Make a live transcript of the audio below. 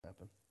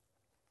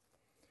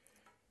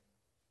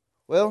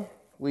Well,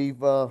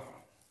 we've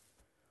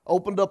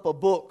opened up a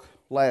book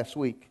last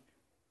week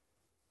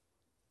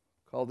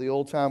called The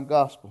Old Time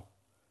Gospel.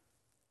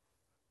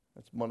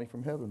 That's money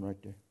from heaven right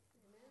there.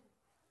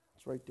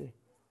 It's right there.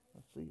 I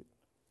see it.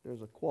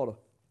 There's a quarter.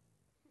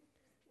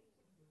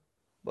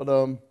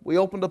 But we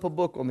opened up a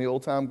book on the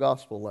Old Time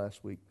Gospel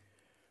last week.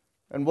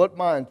 And what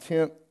my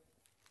intent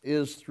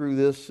is through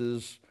this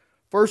is,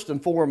 first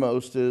and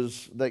foremost,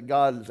 is that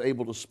God is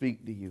able to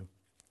speak to you.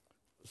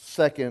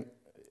 Second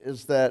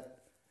is that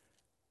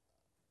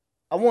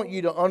I want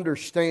you to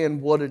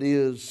understand what it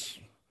is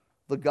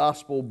the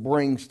gospel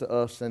brings to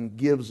us and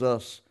gives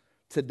us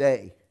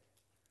today.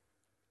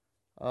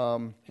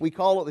 We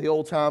call it the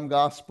old time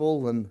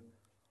gospel, and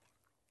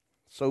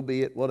so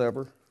be it,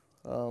 whatever.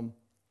 I'm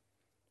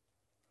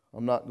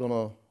not going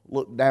to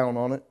look down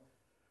on it,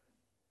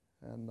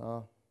 and I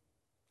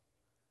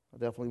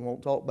definitely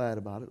won't talk bad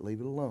about it.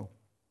 Leave it alone.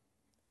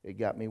 It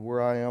got me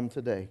where I am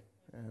today.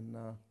 And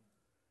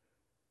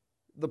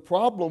the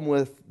problem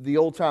with the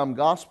old-time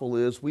gospel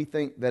is we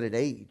think that it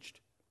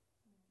aged.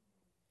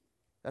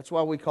 That's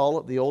why we call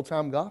it the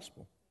old-time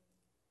gospel.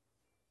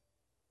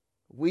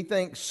 We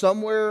think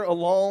somewhere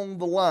along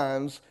the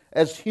lines,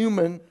 as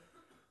human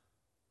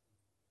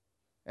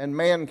and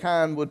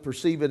mankind would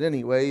perceive it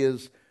anyway,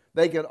 is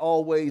they could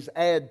always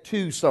add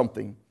to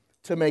something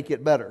to make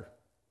it better.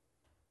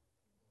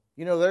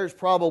 You know, there's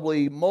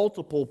probably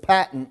multiple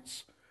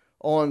patents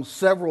on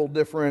several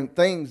different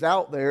things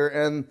out there,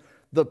 and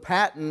the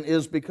patent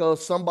is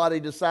because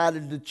somebody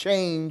decided to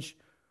change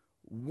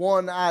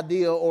one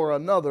idea or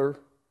another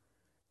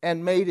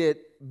and made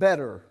it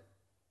better,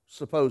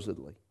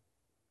 supposedly.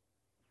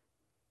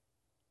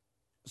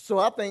 So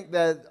I think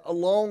that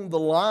along the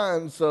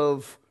lines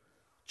of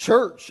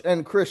church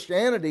and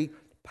Christianity,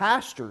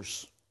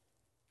 pastors,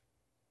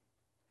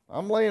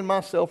 I'm laying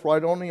myself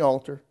right on the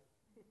altar,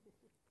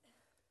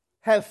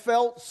 have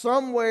felt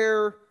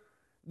somewhere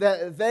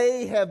that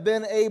they have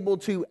been able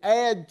to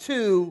add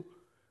to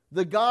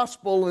the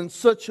gospel in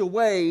such a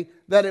way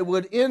that it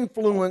would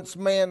influence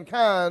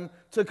mankind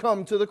to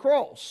come to the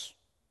cross.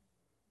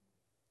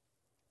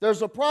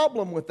 There's a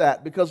problem with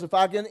that, because if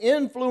I can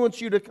influence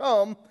you to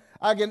come,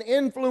 I can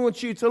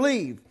influence you to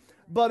leave.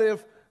 But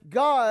if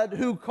God,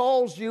 who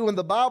calls you, and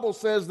the Bible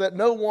says that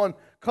no one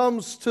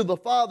comes to the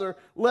Father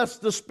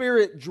lest the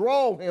Spirit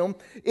draw him,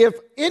 if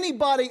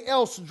anybody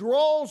else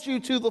draws you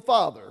to the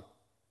Father,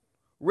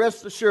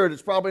 rest assured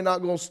it's probably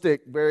not going to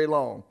stick very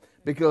long,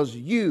 because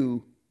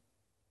you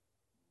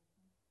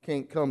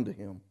can't come to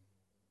him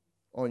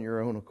on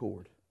your own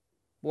accord.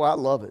 Boy, I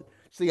love it.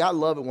 See, I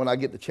love it when I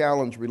get to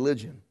challenge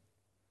religion,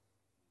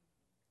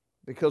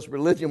 because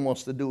religion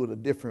wants to do it a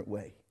different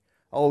way.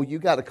 Oh, you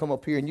got to come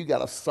up here and you got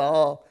to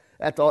saw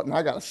at the altar, and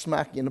I got to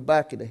smack you in the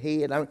back of the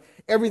head.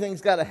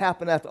 Everything's got to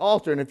happen at the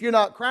altar, and if you're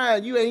not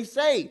crying, you ain't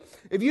saved.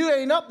 If you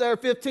ain't up there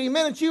 15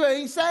 minutes, you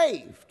ain't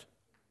saved.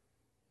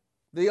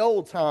 The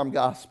old-time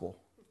gospel.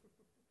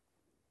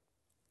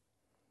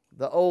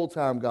 The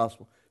old-time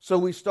gospel. So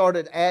we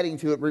started adding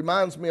to it.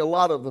 Reminds me a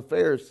lot of the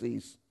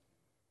Pharisees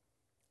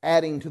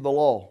adding to the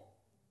law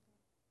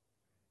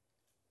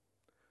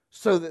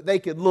so that they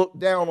could look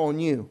down on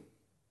you.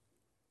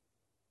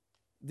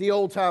 The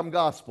old-time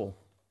gospel.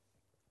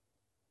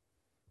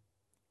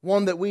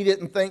 One that we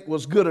didn't think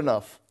was good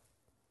enough.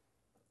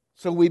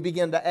 So we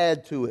began to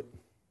add to it.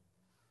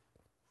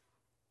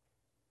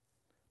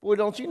 Boy,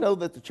 don't you know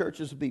that the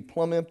churches would be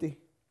plumb empty?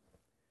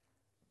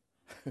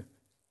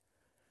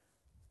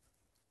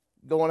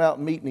 Going out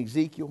and meeting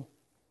Ezekiel,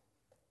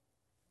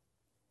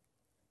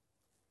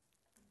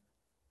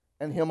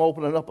 and him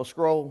opening up a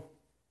scroll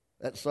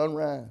at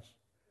sunrise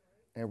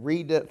and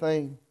read that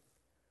thing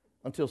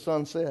until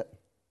sunset.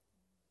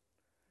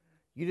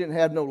 You didn't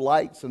have no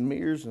lights and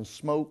mirrors and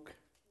smoke.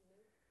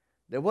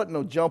 There wasn't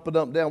no jumping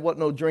up and down, wasn't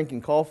no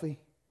drinking coffee.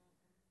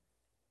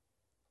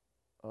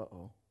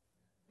 Uh-oh.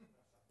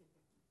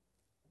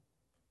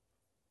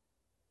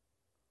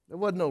 There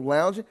wasn't no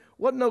lounging,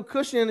 wasn't no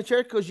cushion in the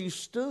chair because you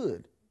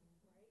stood.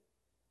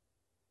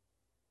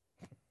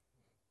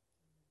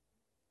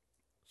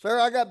 Sir,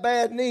 I got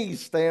bad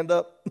knees. Stand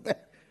up.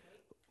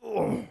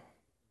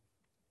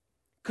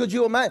 Could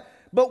you imagine?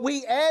 But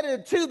we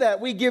added to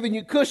that. We've given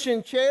you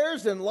cushion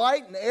chairs and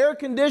light and air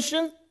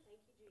condition.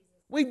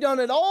 We've done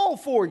it all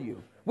for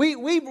you.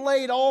 We've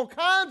laid all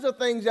kinds of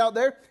things out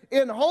there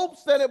in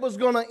hopes that it was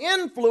going to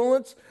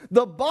influence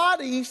the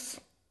bodies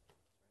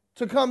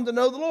to come to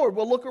know the Lord.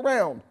 Well, look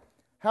around.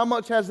 How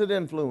much has it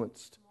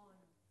influenced?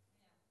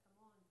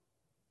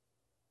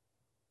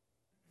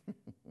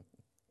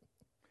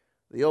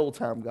 The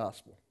old-time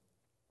gospel.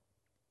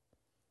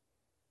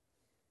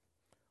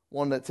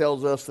 One that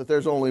tells us that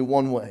there's only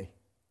one way.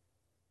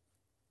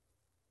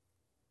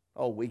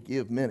 Oh, we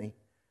give many,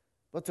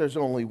 but there's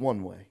only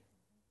one way.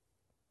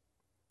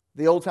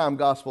 The old-time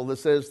gospel that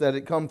says that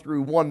it come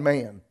through one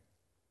man.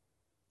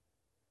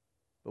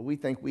 But we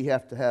think we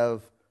have to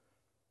have,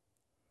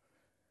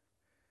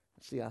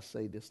 see, I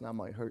say this and I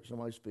might hurt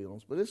somebody's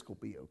feelings, but it's going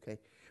to be okay.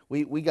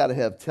 We got to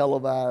have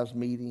televised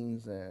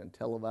meetings and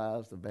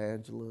televised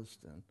evangelists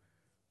and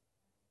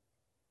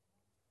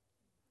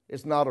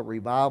It's not a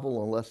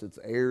revival unless it's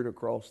aired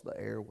across the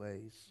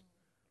airways.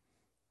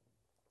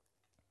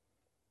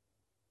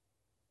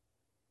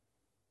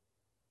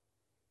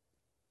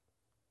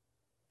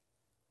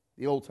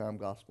 The old-time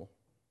gospel.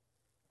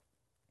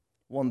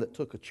 One that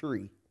took a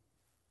tree.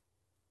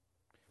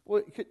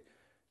 Boy,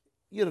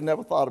 you'd have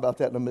never thought about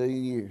that in a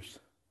million years.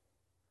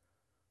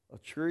 A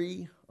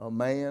tree, a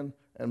man,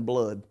 and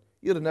blood.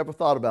 You'd have never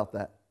thought about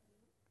that.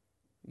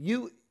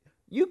 You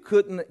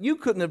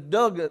couldn't have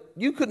dug it.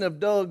 You couldn't have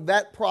dug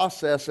that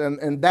process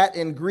and that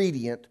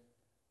ingredient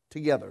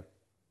together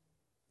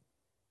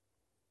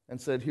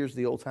and said, here's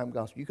the old-time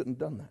gospel. You couldn't have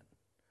done that.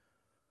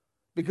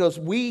 Because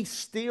we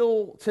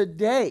still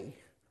today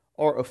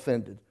are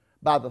offended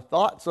by the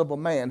thoughts of a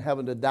man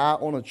having to die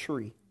on a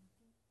tree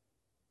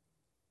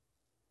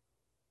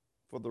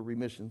for the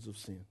remissions of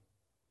sin.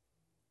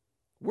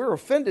 We're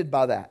offended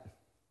by that.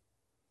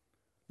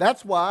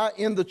 That's why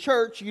in the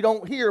church you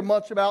don't hear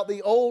much about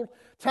the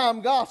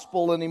old-time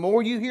gospel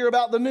anymore. You hear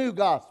about the new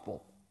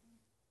gospel.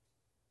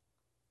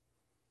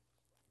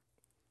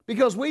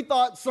 Because we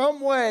thought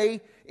some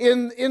way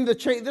in the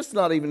change, this is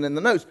not even in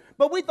the notes,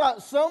 but we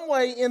thought some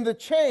way in the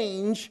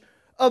change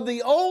of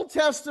the Old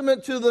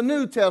Testament to the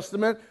New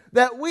Testament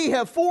that we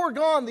have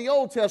foregone the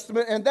Old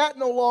Testament and that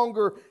no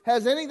longer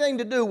has anything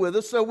to do with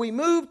us. So we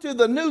moved to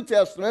the New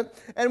Testament,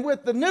 and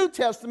with the New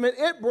Testament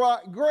it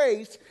brought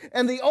grace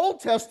and the Old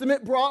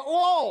Testament brought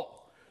law.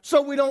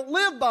 So we don't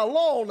live by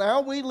law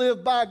now, we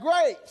live by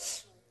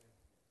grace.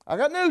 I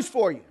got news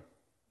for you.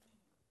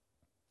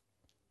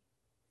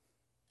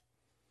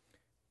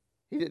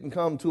 He didn't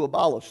come to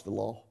abolish the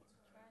law.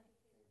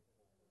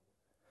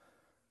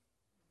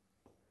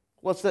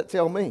 What's that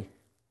tell me?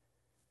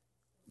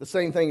 The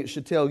same thing it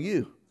should tell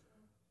you.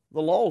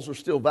 The laws are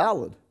still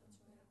valid.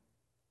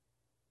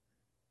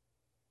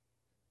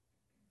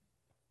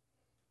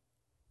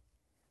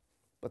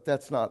 But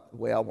that's not the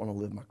way I want to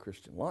live my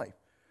Christian life.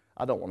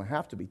 I don't want to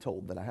have to be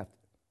told that I have to.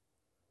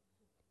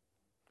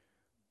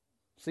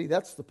 See,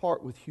 that's the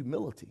part with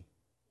humility.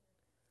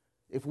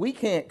 If we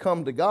can't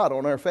come to God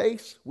on our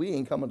face, we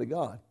ain't coming to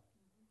God.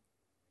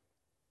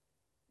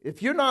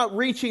 If you're not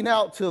reaching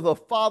out to the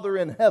Father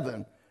in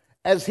heaven,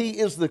 as He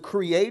is the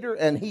Creator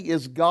and He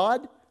is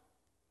God,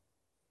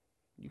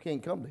 you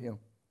can't come to Him.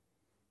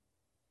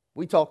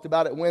 We talked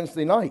about it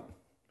Wednesday night.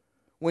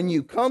 When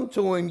you come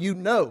to Him, you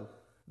know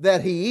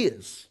that He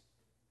is.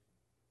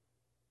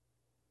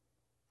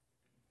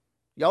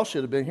 Y'all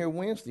should have been here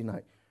Wednesday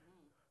night.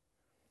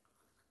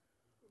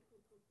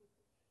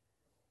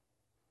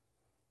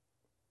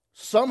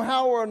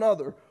 Somehow or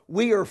another,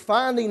 we are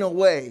finding a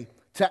way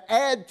to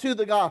add to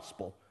the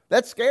gospel.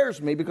 That scares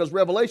me because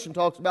Revelation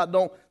talks about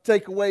don't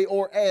take away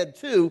or add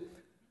to.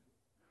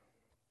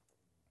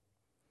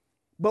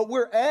 But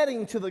we're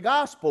adding to the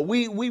gospel.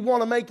 We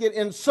want to make it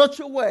in such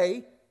a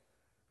way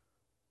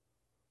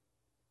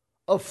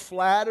of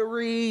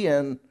flattery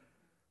and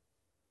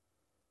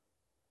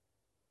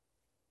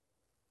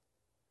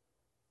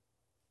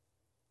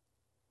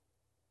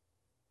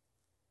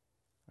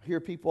I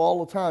hear people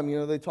all the time,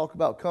 they talk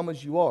about come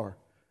as you are.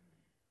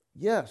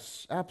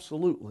 Yes,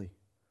 absolutely.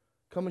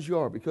 Come as you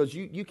are, because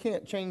you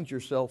can't change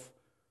yourself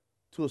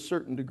to a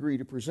certain degree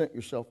to present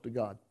yourself to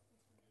God.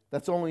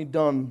 That's only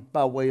done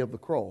by way of the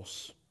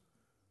cross.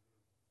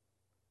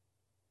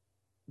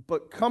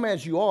 But come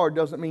as you are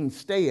doesn't mean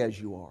stay as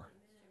you are.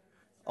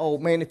 Oh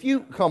man, if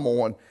you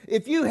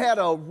had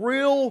a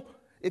real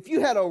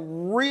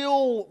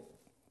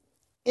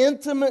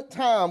intimate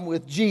time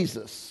with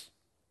Jesus,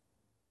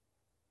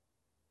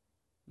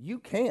 you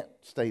can't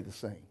stay the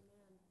same.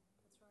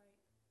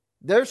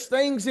 There's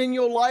things in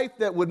your life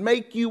that would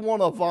make you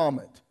want to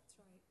vomit.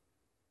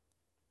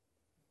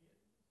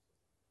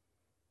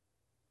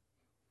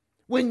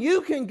 When you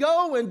can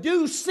go and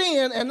do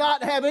sin and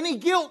not have any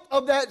guilt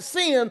of that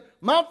sin,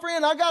 my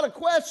friend, I got to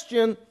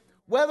question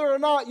whether or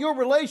not your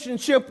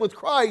relationship with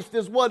Christ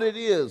is what it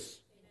is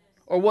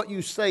or what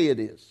you say it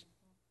is.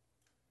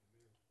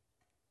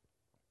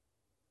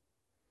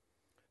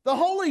 The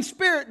Holy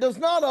Spirit does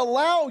not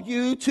allow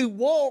you to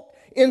walk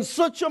in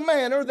such a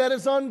manner that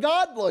is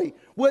ungodly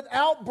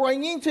without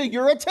bringing to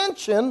your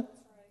attention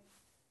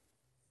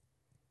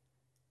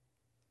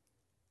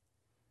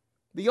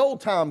the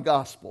old-time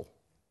gospel.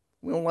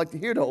 We don't like to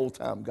hear the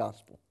old-time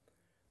gospel.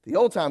 The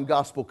old-time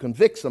gospel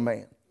convicts a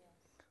man.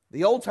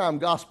 The old-time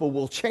gospel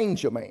will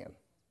change a man.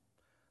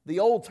 The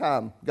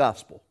old-time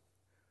gospel.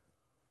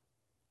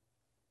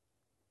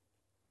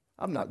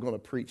 I'm not going to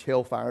preach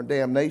hellfire and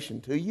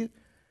damnation to you.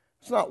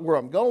 It's not where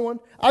I'm going.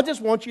 I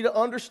just want you to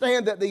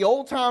understand that the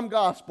old-time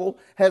gospel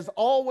has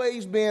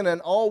always been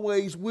and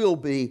always will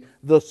be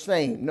the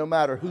same, no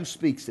matter who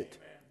speaks it.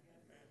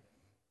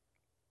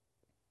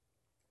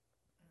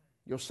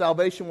 Your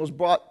salvation was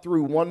brought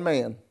through one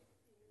man,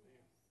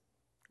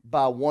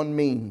 by one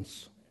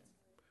means,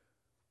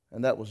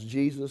 and that was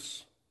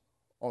Jesus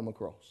on the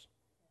cross.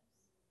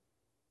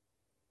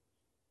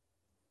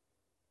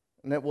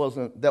 And that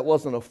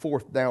wasn't a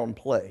fourth down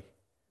play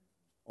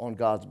on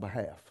God's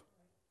behalf.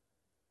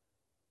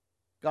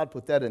 God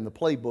put that in the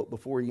playbook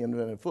before He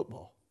invented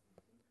football.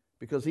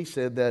 Because he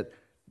said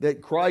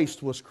that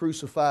Christ was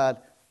crucified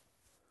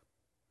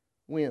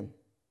when?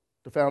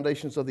 The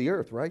foundations of the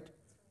earth, right?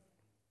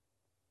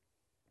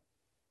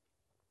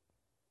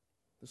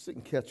 This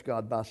didn't catch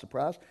God by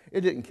surprise.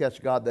 It didn't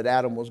catch God that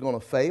Adam was going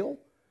to fail.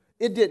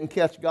 It didn't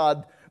catch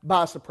God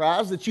by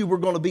surprise that you were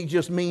going to be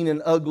just mean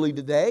and ugly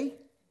today.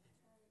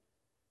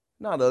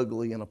 Not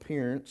ugly in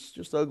appearance,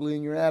 just ugly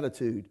in your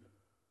attitude.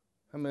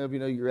 How many of you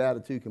know your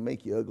attitude can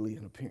make you ugly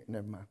in appearance?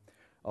 Never mind.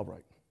 All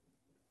right.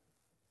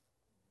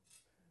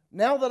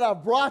 Now that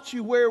I've brought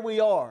you where we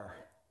are,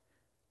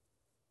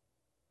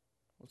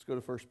 let's go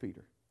to 1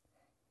 Peter.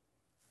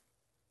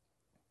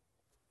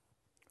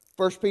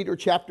 1 Peter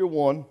chapter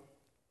 1.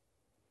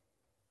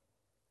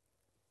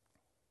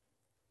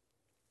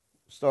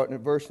 Starting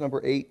at verse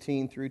number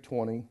 18 through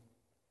 20.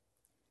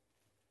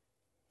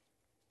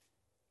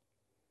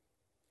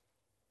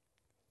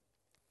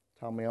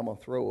 Tommy, I'm going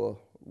to throw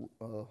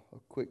a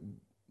quick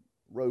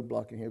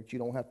roadblock in here, but you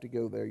don't have to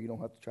go there. You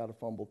don't have to try to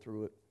fumble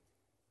through it.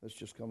 That's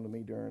just come to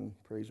me during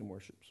praise and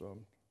worship. So,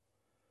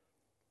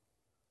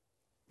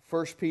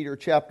 1 Peter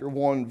chapter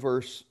 1,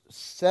 verse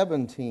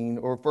 17,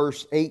 or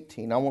verse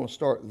 18. I want to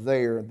start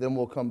there, then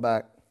we'll come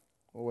back.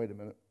 Oh, wait a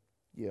minute.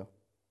 Yeah.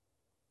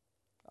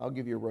 I'll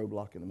give you a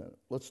roadblock in a minute.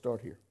 Let's start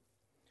here.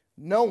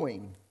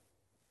 Knowing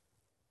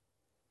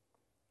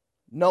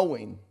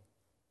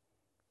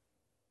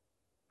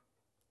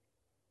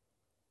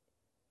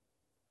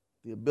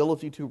the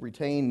ability to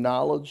retain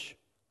knowledge,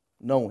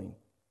 knowing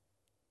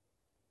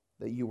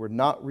that you were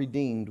not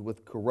redeemed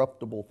with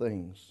corruptible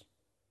things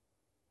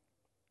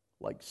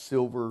like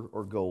silver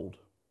or gold.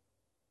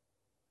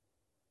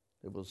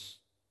 It was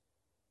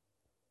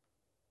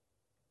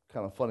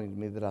kind of funny to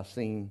me that I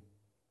seen,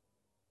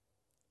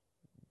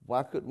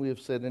 why couldn't we have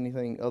said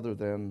anything other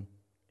than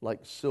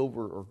like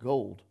silver or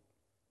gold?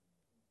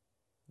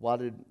 Why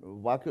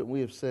couldn't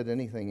we have said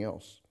anything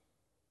else?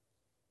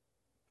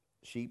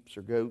 Sheep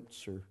or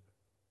goats or,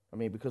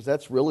 because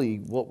that's really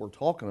what we're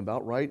talking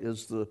about, right?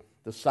 Is the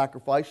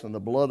sacrifice and the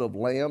blood of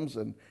lambs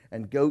and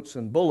goats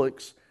and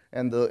bullocks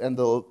and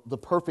the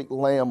perfect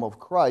Lamb of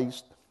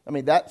Christ.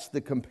 That's the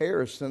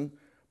comparison.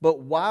 But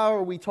why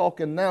are we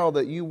talking now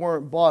that you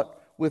weren't bought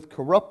with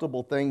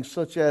corruptible things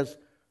such as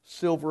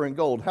silver and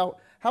gold? How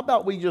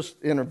about we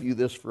just interview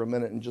this for a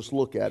minute and just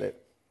look at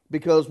it?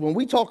 Because when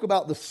we talk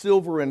about the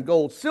silver and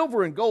gold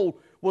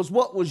was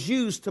what was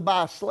used to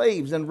buy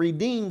slaves and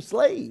redeem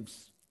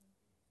slaves.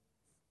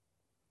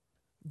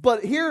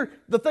 But here,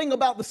 the thing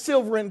about the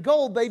silver and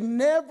gold, they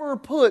never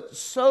put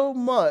so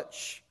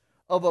much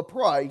of a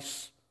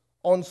price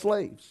on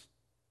slaves.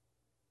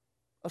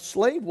 A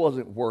slave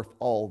wasn't worth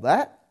all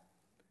that.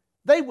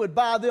 They would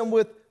buy them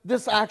with,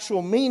 this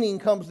actual meaning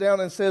comes down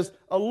and says,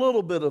 a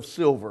little bit of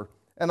silver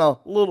and a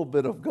little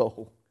bit of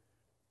gold.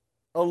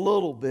 A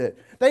little bit.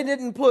 They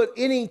didn't put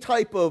any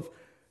type of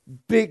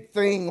big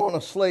thing on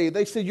a slave.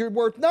 They said, you're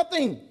worth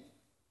nothing.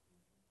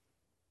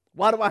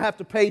 Why do I have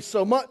to pay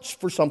so much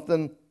for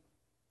something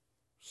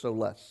so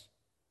less?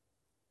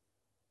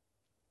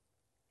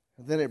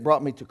 And then it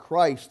brought me to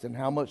Christ and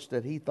how much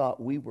that he thought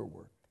we were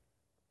worth.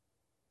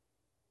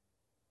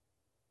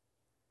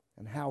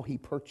 And how he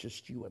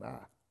purchased you and I.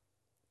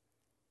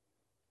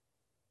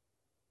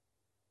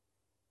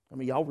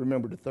 Y'all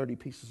remember the 30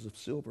 pieces of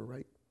silver,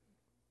 right?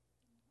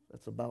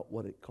 That's about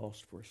what it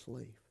cost for a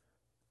slave.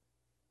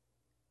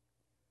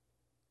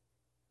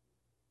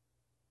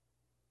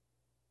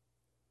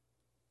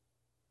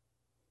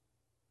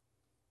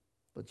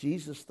 But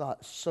Jesus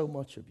thought so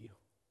much of you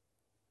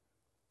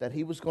that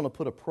he was going to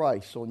put a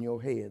price on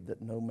your head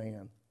that no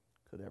man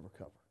could ever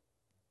cover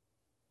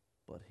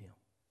but him.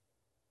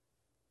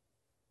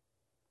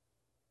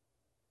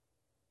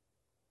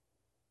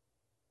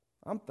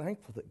 I'm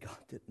thankful that God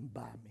didn't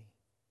buy me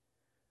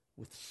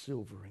with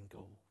silver and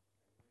gold.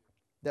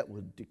 That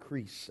would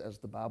decrease, as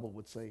the Bible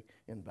would say,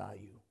 in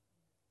value.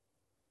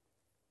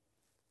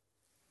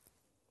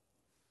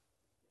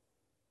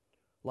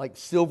 Like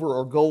silver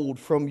or gold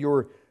from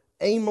your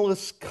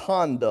aimless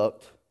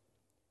conduct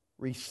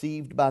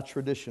received by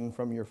tradition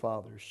from your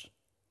fathers.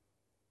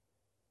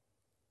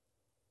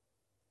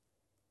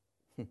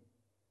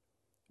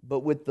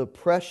 But with the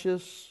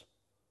precious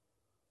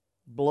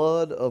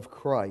blood of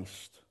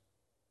Christ,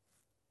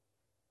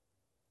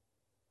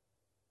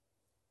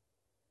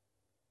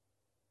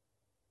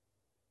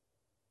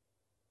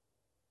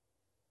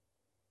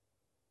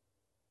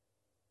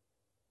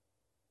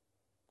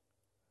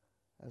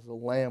 as a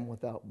lamb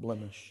without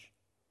blemish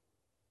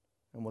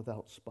and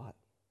without spot.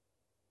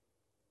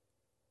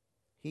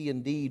 He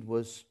indeed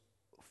was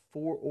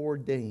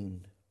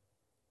foreordained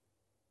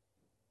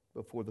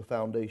before the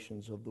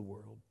foundations of the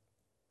world,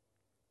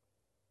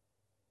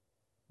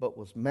 but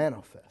was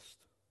manifest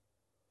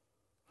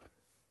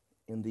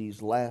in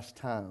these last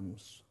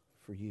times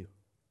for you.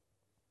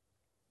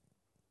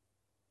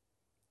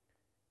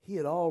 He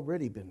had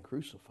already been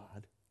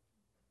crucified.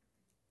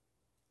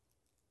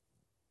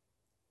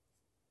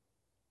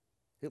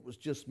 It was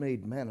just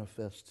made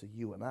manifest to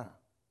you and I.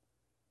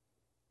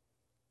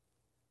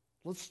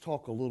 Let's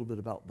talk a little bit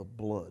about the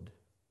blood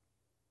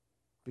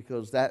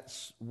because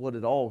that's what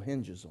it all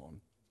hinges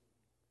on.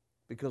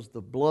 Because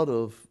the blood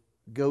of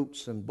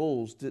goats and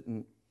bulls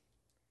didn't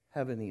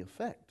have any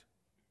effect.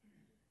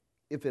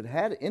 If it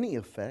had any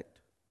effect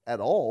at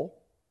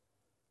all,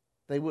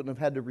 they wouldn't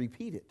have had to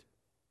repeat it.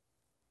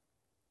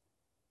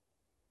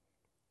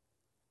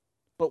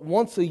 But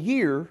once a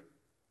year,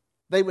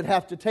 they would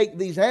have to take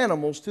these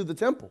animals to the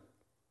temple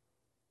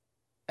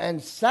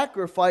and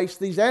sacrifice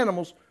these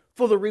animals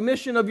for the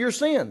remission of your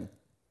sin.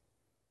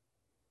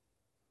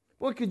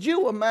 Well, could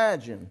you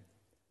imagine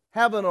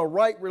having a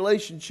right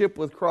relationship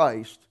with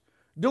Christ,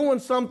 doing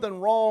something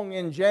wrong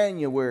in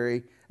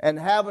January, and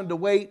having to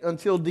wait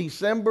until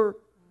December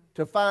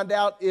to find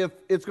out if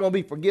it's going to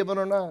be forgiven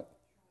or not?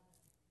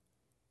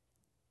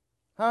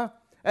 Huh?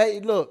 Hey,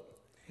 look,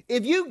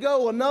 if you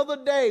go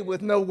another day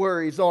with no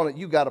worries on it,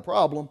 you got a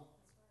problem.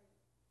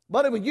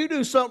 But when you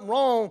do something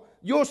wrong,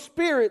 your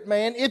spirit,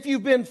 man, if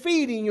you've been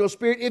feeding your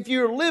spirit, if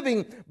you're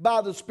living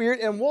by the Spirit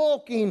and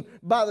walking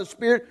by the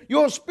Spirit,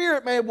 your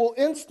spirit, man, will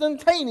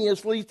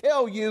instantaneously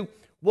tell you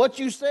what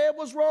you said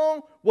was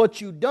wrong,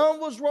 what you done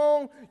was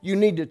wrong, you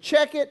need to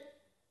check it.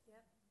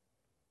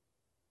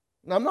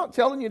 Now, I'm not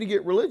telling you to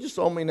get religious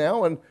on me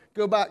now and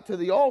go back to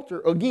the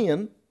altar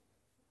again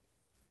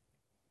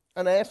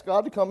and ask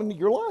God to come into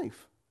your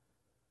life.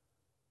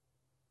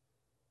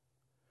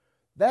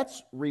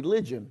 That's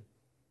religion.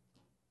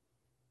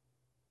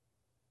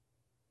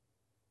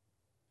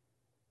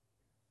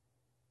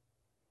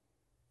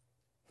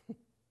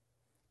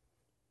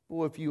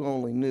 Boy, if you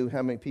only knew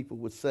how many people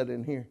would sit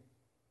in here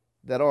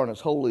that aren't as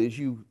holy as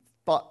you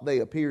thought they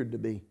appeared to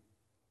be.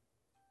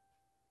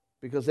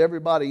 Because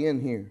everybody in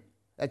here,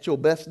 at your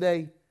best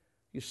day,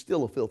 you're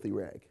still a filthy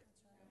rag.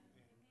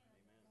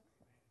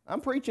 I'm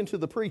preaching to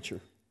the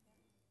preacher.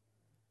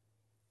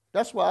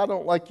 That's why I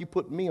don't like you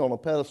putting me on a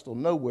pedestal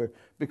nowhere,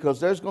 because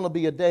there's going to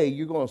be a day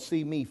you're going to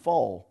see me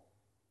fall.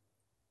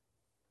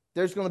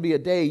 There's going to be a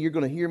day you're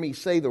going to hear me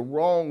say the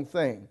wrong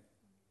thing.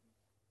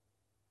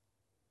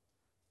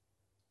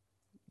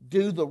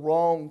 Do the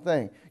wrong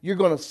thing. You're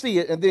going to see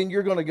it, and then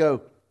you're going to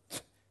go,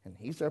 and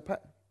he's our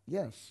pastor.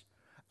 Yes.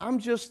 I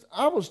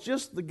was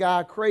just the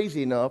guy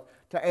crazy enough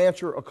to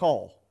answer a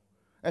call.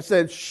 I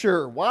said,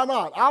 sure, why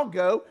not? I'll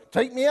go.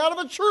 Take me out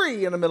of a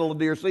tree in the middle of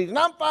deer season.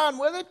 I'm fine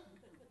with it.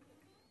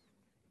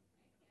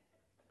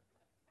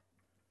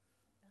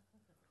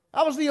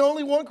 I was the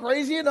only one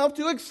crazy enough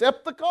to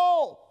accept the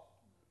call.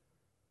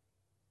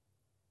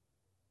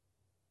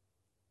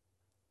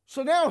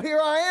 So now here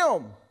I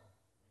am.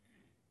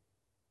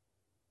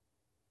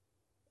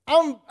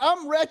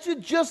 I'm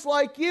wretched just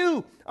like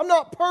you. I'm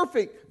not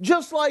perfect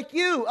just like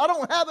you. I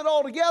don't have it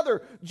all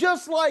together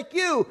just like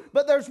you.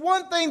 But there's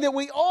one thing that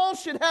we all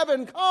should have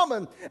in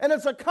common, and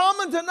it's a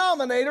common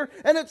denominator,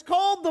 and it's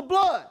called the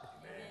blood.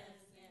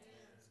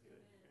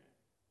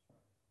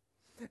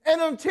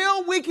 And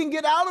until we can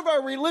get out of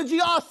our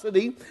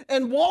religiosity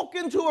and walk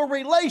into a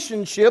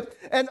relationship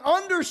and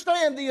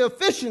understand the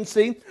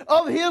efficiency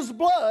of His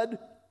blood,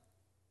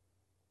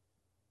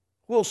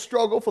 we'll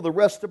struggle for the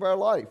rest of our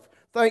life.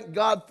 Thank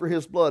God for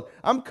His blood.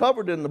 I'm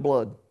covered in the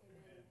blood.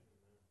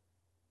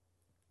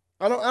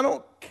 I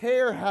don't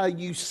care how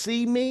you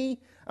see me.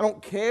 I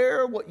don't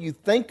care what you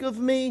think of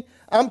me.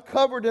 I'm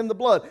covered in the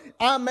blood.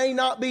 I may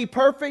not be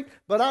perfect,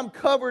 but I'm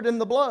covered in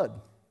the blood.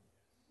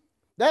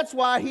 That's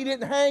why He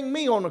didn't hang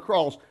me on the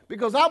cross,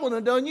 because I wouldn't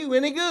have done you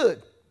any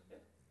good.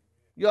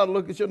 You ought to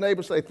look at your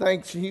neighbor and say,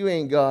 thanks, you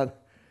ain't God.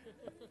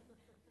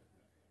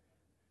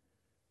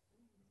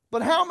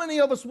 But how many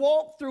of us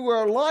walk through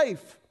our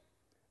life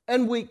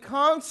and we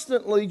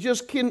constantly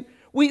just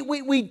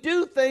we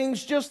do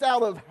things just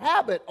out of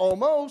habit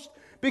almost,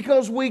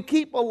 because we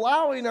keep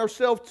allowing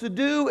ourselves to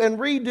do and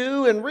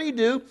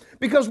redo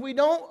because we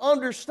don't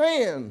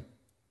understand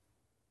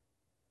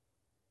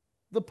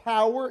the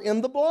power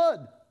in the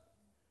blood.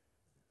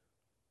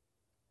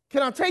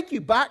 Can I take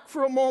you back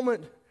for a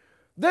moment?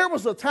 There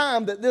was a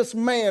time that this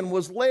man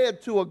was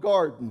led to a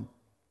garden.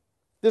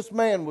 This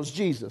man was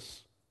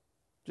Jesus.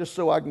 Just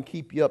so I can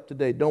keep you up to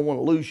date. Don't want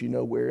to lose you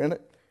nowhere in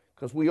it,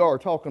 because we are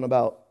talking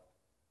about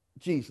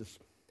Jesus.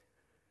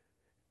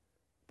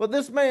 But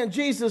this man,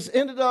 Jesus,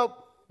 ended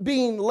up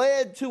being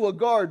led to a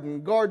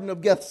Garden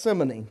of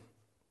Gethsemane.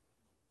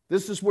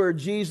 This is where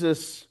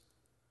Jesus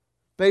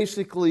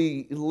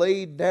basically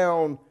laid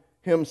down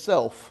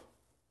Himself.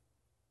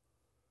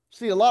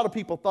 See, a lot of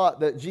people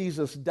thought that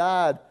Jesus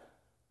died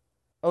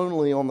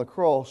only on the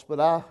cross, but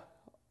I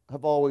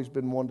have always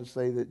been one to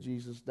say that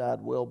Jesus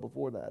died well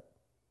before that.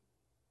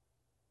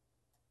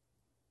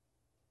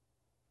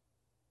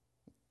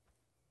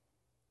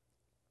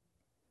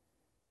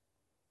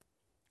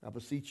 I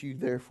beseech you,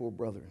 therefore,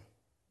 brethren,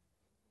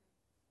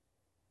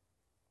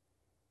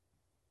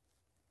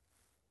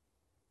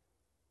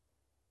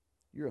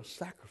 you're a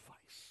sacrifice.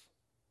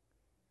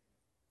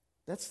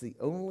 That's the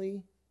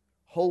only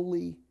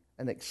holy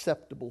and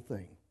acceptable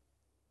thing,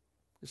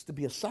 is to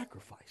be a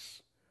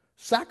sacrifice.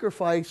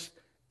 Sacrifice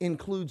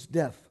includes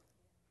death.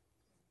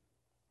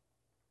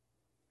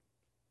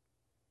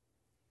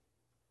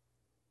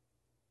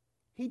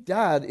 He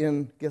died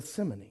in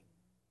Gethsemane.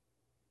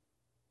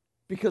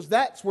 Because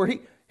that's where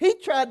he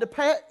tried to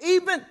pass,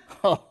 even,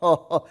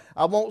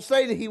 I won't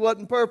say that he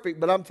wasn't perfect,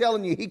 but I'm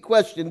telling you, he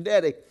questioned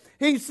Daddy.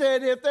 He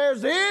said, if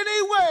there's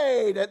any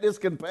way that this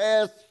can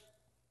pass,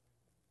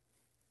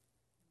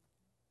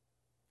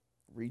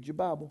 read your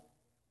Bible.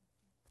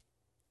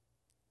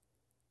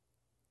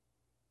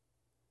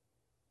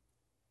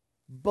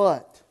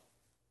 But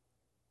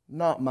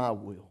not my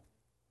will.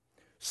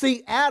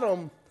 See,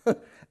 Adam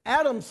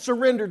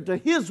surrendered to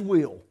his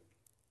will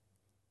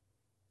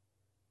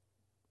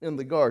in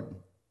the garden.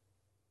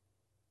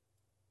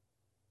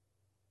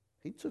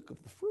 He took of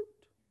the fruit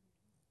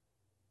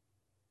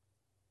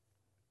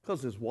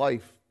because his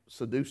wife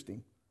seduced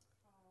him.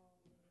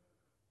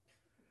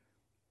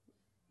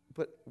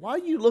 But why are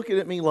you looking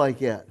at me like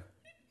that?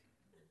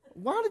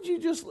 Why did you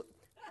just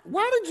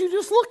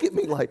look at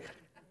me like?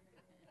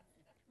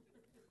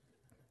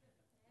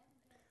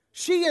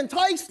 She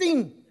enticed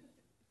him.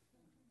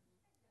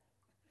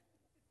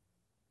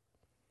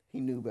 He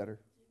knew better.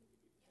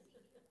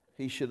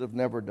 He should have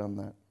never done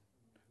that.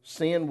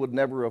 Sin would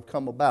never have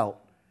come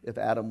about if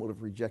Adam would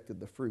have rejected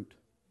the fruit.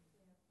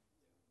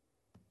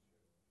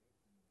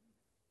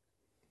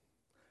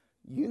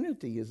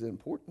 Unity is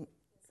important.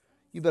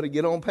 You better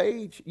get on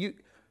page. You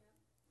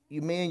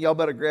men, y'all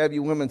better grab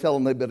your women and tell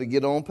them they better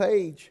get on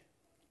page.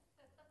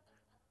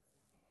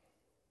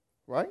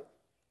 Right?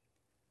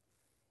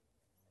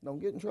 Don't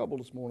get in trouble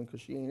this morning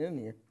because she ain't in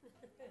here.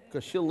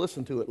 Because she'll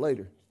listen to it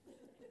later.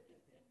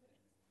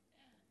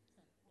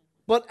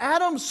 But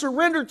Adam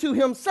surrendered to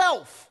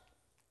himself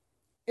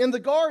in the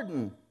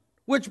garden,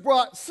 which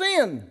brought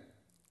sin.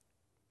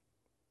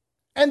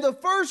 And the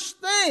first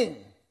thing,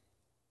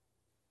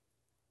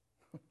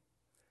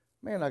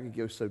 man, I could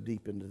go so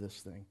deep into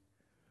this thing.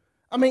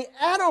 I mean,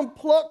 Adam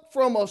plucked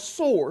from a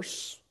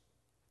source,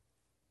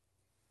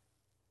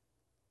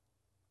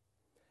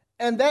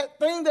 and that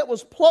thing that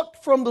was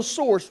plucked from the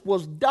source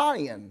was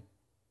dying.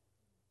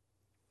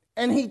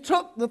 And he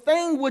took the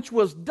thing which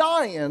was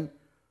dying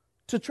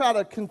to try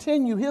to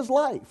continue his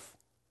life.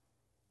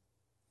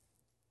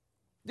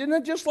 Didn't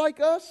it just like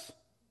us?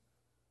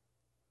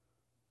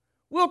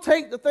 We'll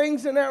take the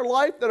things in our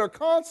life that are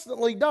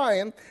constantly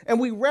dying and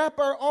we wrap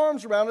our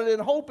arms around it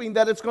and hoping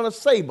that it's going to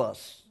save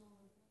us.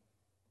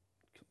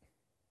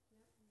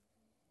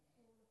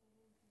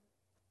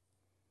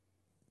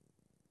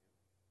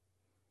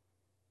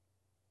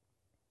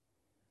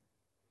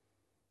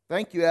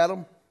 Thank you,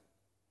 Adam.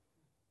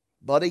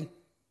 Buddy.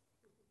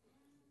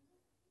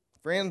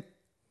 Friend,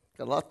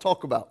 got a lot to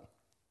talk about.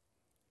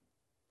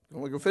 You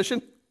want to go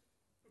fishing?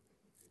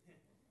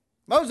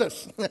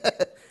 Moses.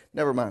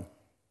 Never mind.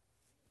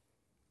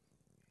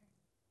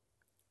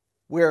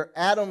 Where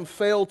Adam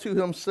fell to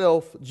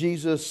himself,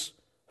 Jesus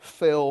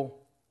fell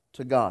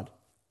to God.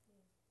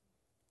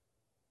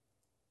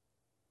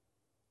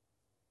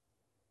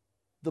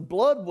 The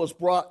blood was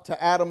brought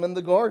to Adam in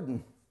the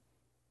garden.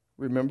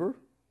 Remember?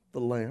 The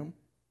lamb.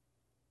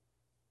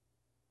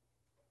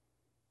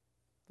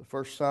 The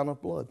first sign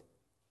of blood.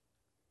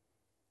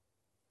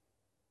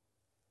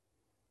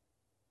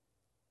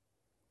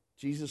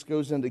 Jesus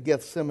goes into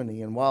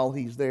Gethsemane, and while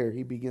he's there,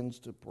 he begins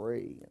to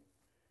pray.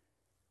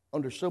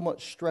 Under so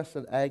much stress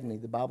and agony,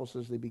 the Bible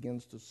says he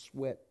begins to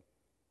sweat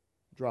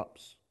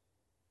drops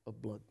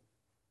of blood.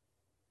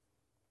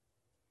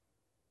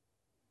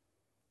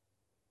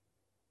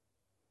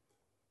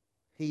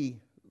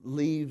 He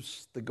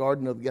leaves the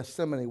Garden of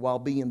Gethsemane while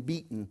being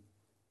beaten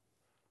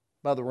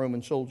by the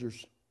Roman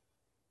soldiers.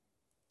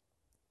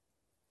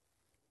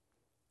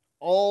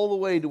 All the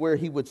way to where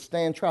he would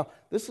stand trial.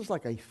 This is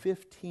like a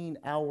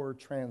 15-hour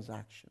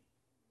transaction.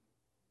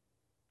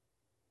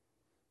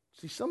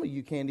 See, some of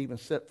you can't even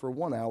sit for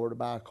 1 hour to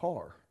buy a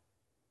car.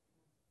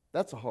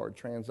 That's a hard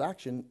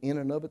transaction in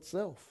and of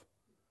itself.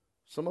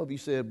 Some of you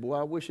said, boy,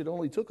 I wish it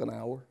only took an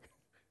hour.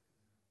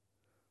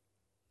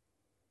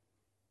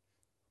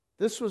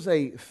 This was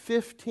a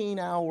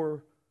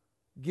 15-hour,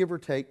 give or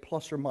take,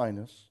 plus or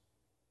minus,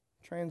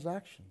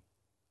 transaction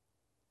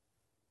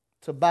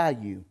to buy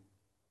you.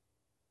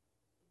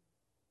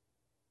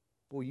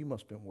 Boy, you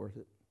must have been worth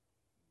it.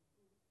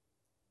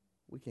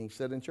 We can't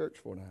sit in church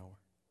for an hour.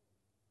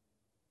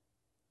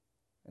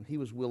 And he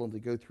was willing to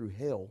go through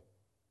hell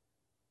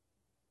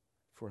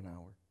for an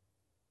hour.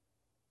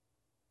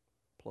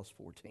 Plus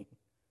 14.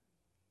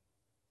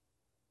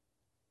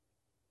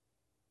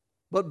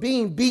 But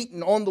being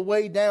beaten on the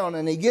way down,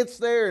 and he gets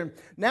there, and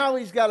now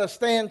he's got to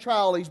stand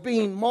trial. He's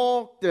being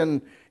mocked,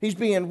 and he's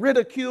being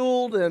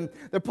ridiculed, and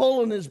they're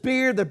pulling his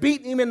beard. They're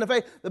beating him in the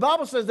face. The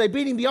Bible says they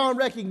beat him beyond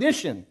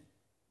recognition.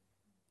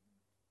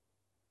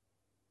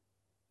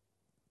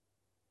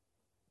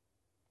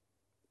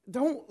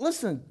 Don't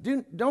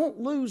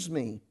lose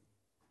me.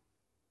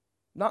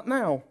 Not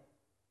now.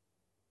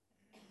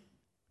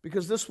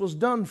 Because this was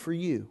done for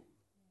you.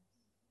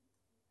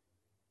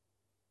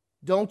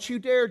 Don't you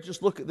dare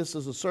just look at this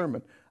as a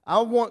sermon.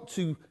 I want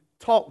to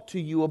talk to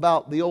you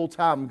about the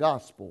old-time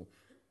gospel.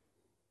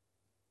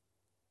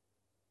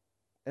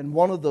 And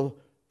one of the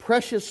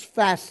precious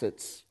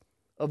facets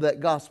of that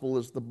gospel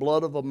is the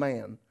blood of a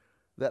man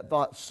that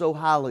thought so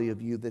highly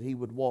of you that He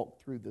would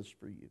walk through this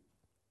for you.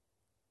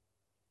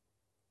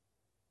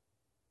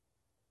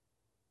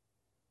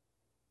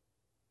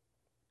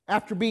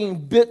 After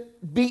being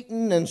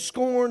beaten and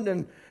scorned,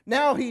 and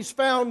now He's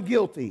found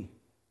guilty,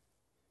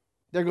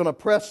 they're going to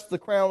press the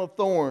crown of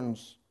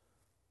thorns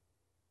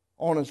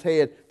on His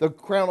head. The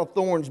crown of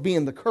thorns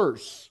being the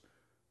curse.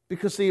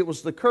 Because, see, it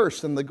was the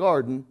curse in the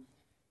garden.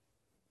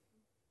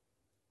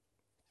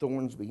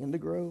 Thorns began to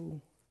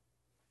grow.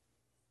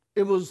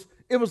 It was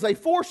a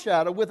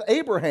foreshadow with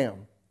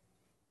Abraham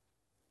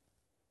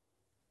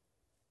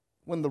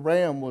when the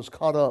ram was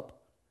caught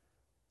up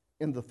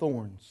in the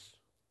thorns.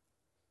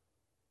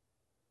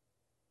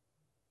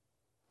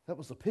 That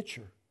was a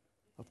picture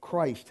of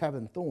Christ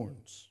having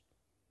thorns.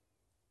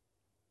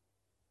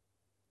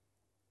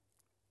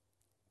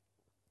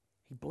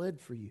 He bled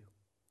for you.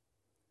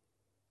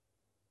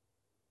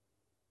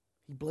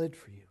 He bled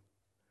for you.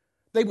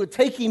 They would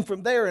take Him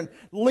from there and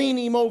lean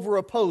Him over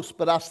a post,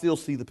 but I still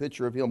see the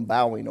picture of Him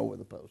bowing over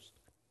the post.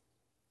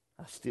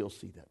 I still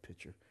see that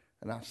picture,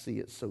 and I see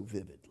it so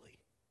vividly.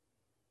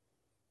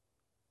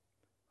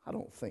 I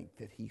don't think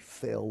that He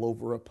fell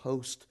over a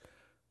post.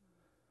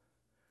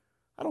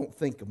 I don't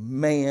think a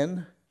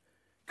man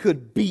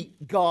could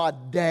beat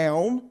God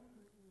down.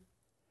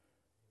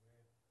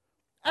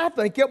 I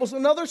think it was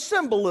another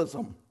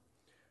symbolism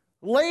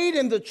laid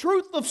in the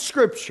truth of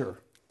Scripture,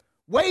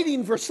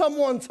 waiting for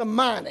someone to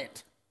mine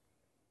it.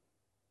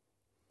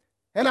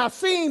 And I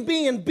see Him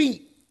being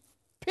beat,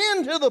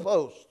 pinned to the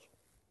post.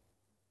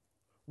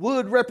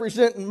 Wood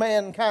representing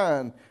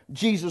mankind,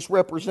 Jesus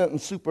representing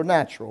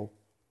supernatural.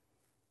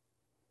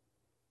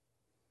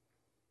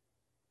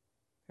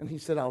 And He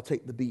said, I'll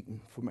take the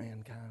beating for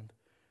mankind.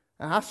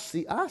 And I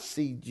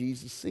see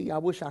Jesus. See, I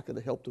wish I could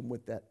have helped him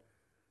with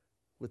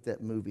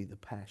that movie, The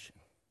Passion.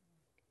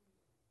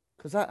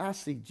 Because I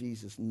see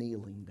Jesus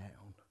kneeling down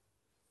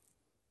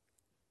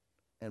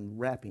and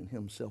wrapping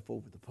Himself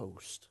over the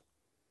post,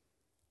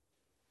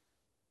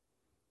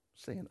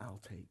 saying,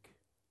 I'll take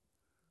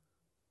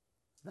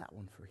that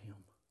one for him.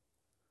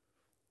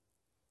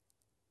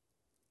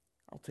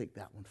 I'll take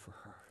that one for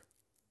her.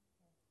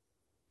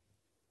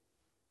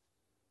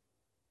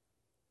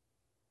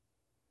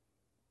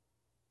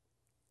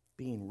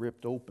 Being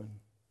ripped open,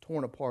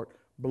 torn apart,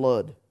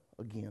 blood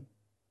again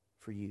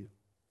for you.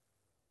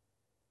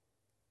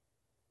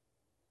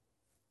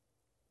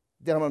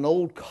 Down an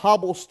old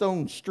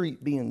cobblestone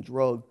street being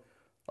dragged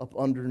up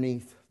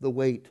underneath the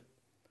weight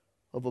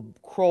of a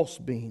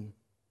crossbeam.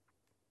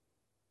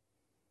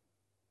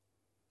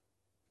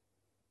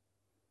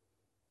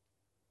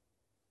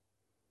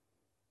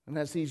 And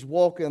as He's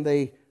walking,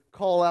 they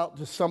call out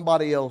to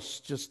somebody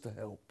else just to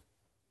help.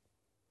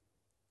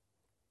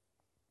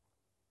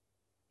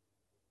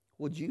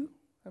 Would you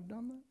have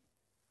done that?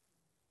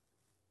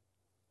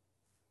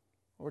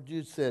 Or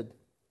Jude said,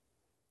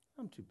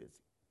 I'm too busy.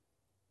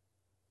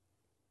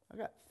 I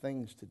got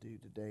things to do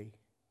today.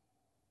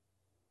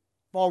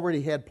 I've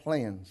already had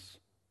plans.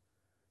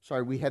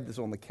 Sorry, we had this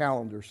on the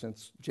calendar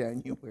since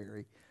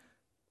January.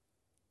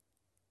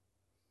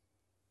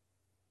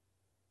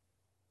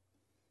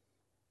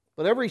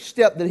 But every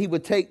step that he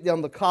would take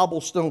down the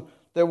cobblestone,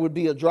 there would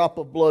be a drop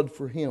of blood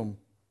for him.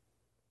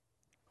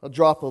 A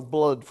drop of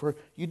blood for...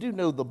 You do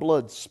know the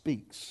blood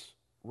speaks,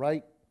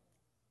 right?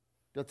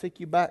 They'll take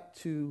you back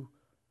to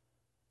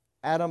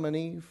Adam and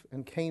Eve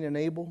and Cain and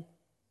Abel.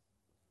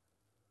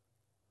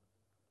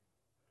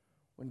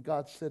 When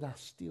God said, I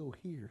still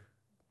hear.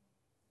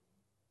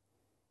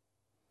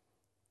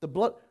 The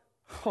blood...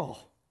 Oh.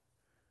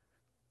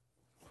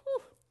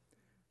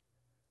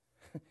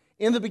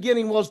 In the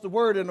beginning was the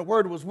Word, and the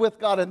Word was with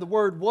God, and the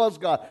Word was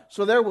God.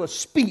 So there was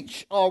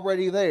speech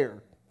already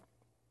there.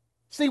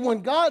 See,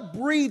 when God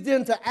breathed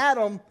into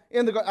Adam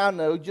in the garden, I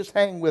know, just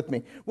hang with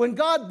me. When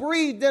God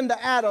breathed into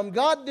Adam,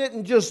 God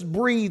didn't just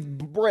breathe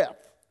breath.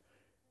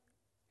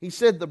 He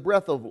said the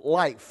breath of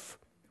life.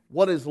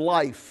 What is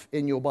life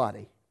in your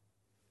body?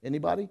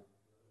 Anybody?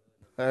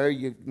 There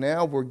you,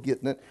 now we're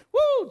getting it.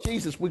 Woo,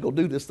 Jesus, we're going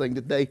to do this thing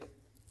today.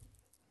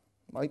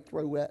 Might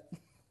throw that.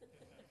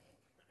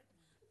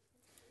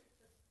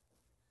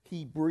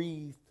 He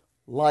breathed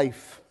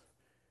life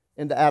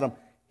into Adam.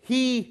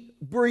 He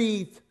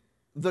breathed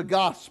the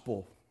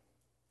gospel.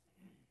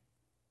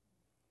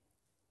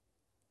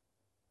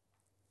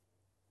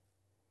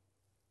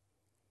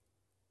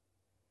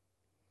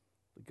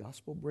 The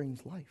gospel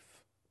brings life.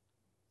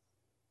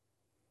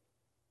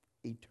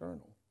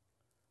 Eternal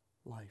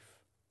life.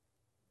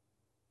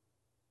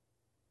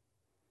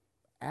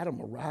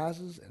 Adam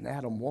arises and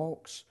Adam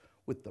walks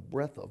with the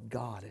breath of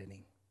God in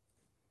him.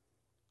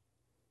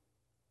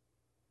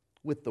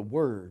 With the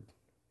Word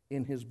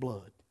in his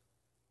blood.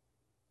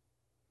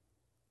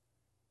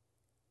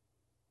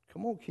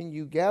 Come on, can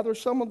you gather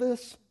some of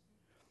this?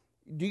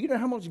 Do you know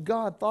how much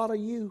God thought of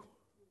you?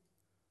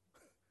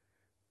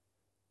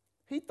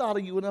 He thought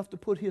of you enough to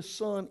put His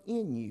Son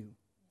in you.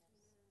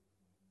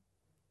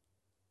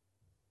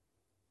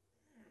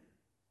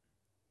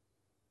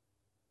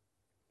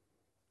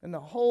 And the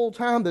whole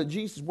time that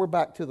Jesus, we're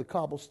back to the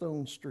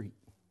cobblestone street.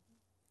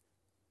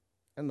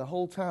 And the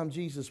whole time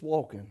Jesus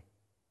walking,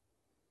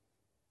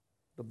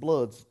 the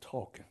blood's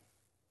talking.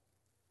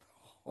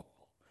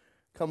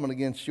 Coming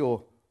against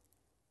your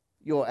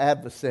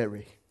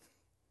adversary,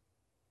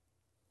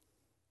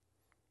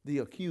 the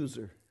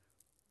accuser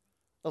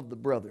of the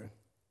brethren.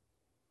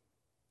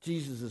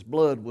 Jesus'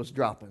 blood was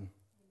dropping.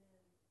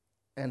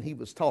 And he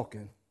was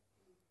talking.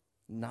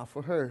 Not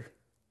for her.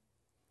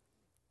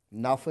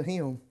 Not for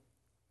him.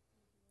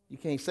 You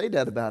can't say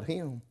that about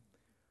him.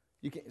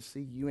 You can't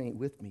see, you ain't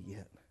with me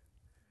yet.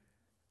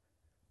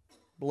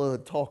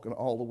 Blood talking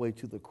all the way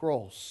to the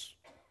cross.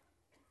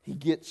 He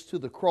gets to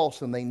the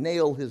cross and they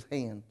nail his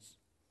hands.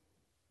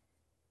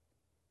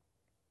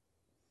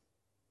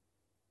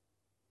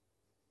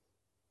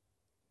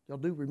 Y'all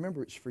do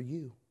remember it's for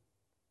you.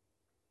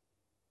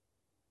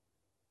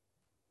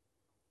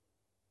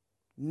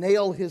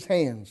 Nail his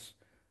hands.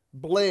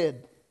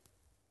 Bled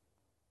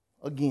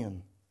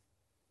again.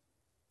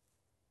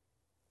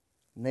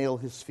 Nail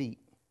his feet.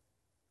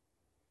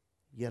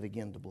 Yet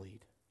again to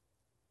bleed.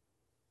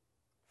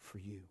 For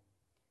you.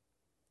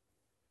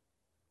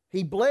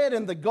 He bled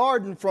in the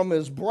garden from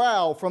his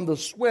brow, from the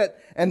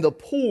sweat and the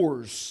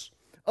pores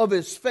of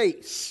his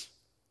face.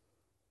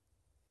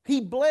 He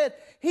bled.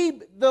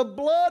 The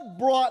blood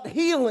brought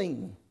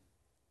healing.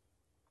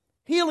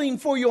 Healing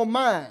for your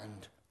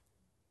mind.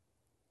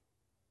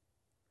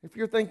 If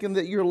you're thinking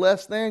that you're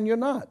less than, you're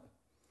not.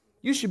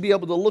 You should be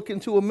able to look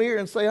into a mirror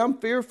and say, I'm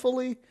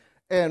fearfully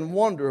and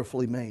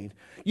wonderfully made.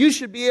 You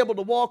should be able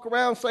to walk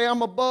around and say,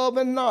 I'm above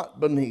and not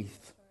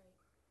beneath.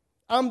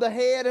 I'm the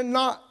head and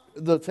not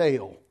the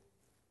tail.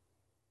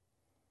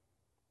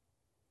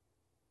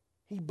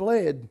 He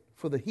bled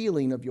for the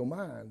healing of your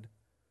mind.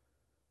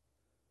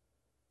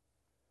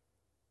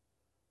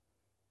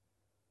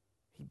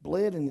 He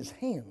bled in his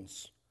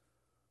hands.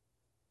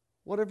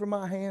 Whatever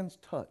my hands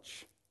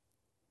touch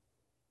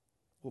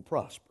will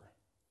prosper.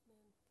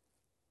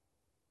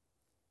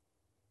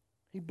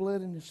 He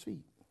bled in his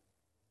feet.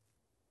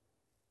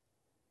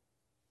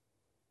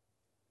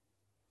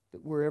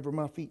 That wherever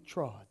my feet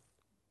trod.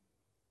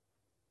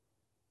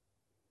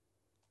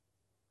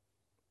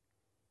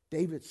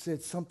 David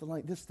said something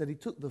like this, that he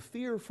took the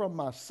fear from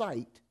my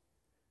sight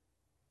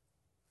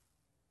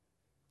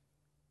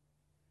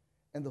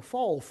and the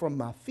fall from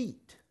my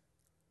feet.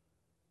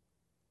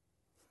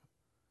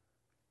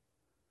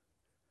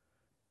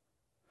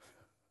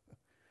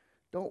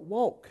 Don't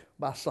walk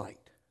by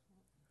sight.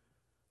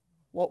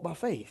 Walk by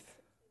faith.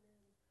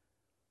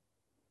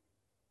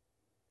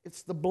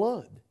 It's the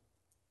blood.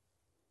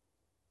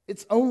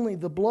 It's only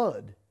the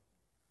blood.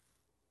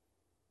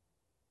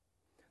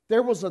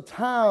 There was a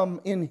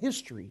time in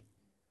history,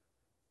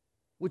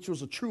 which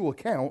was a true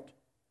account,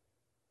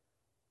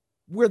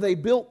 where they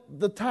built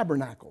the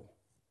tabernacle.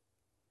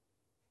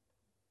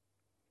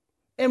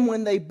 And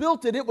when they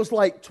built it, it was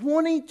like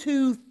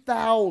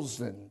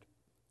 22,000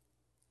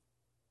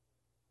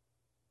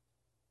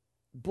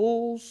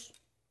 bulls,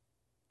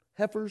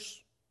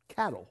 heifers,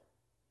 cattle.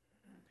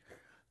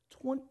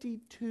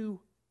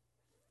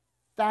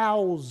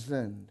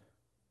 22,000.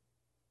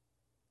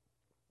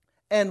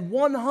 And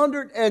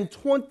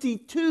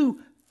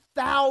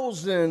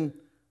 122,000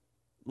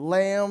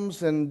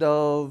 lambs and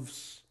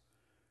doves.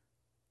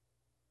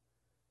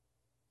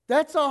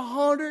 That's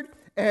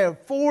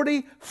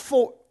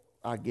 144,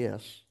 I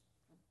guess,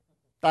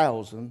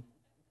 thousand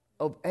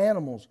of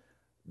animals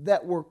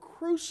that were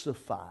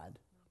crucified,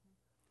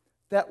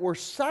 that were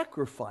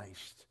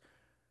sacrificed.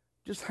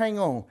 Just hang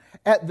on.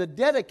 At the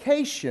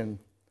dedication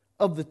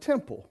of the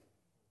temple.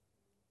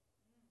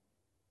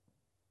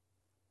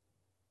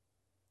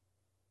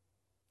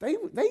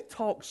 They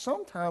talk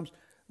sometimes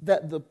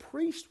that the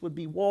priest would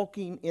be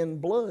walking in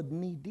blood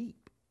knee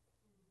deep.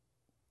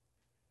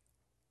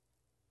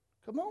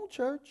 Come on,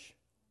 church.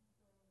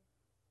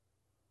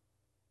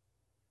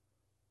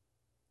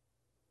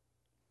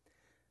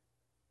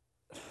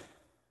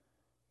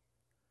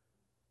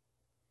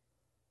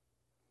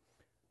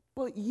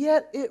 But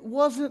yet it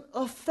wasn't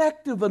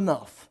effective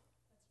enough.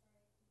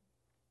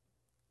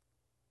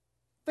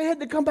 They had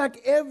to come back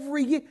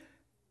every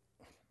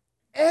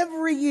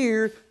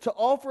year to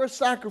offer a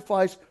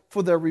sacrifice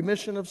for their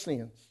remission of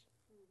sins.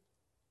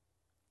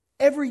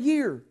 Every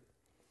year.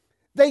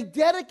 They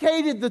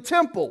dedicated the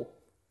temple.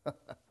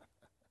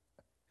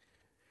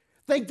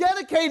 They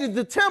dedicated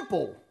the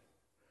temple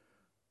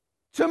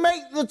to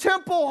make the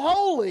temple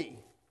holy,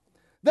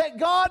 that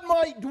God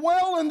might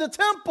dwell in the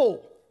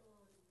temple.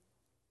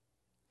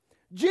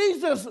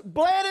 Jesus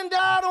bled and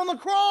died on the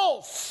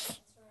cross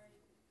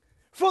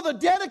for the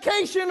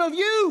dedication of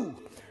you.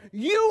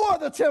 You are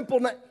the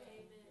temple now.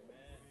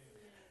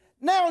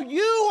 Now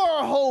you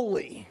are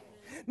holy.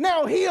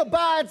 Now he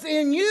abides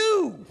in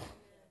you.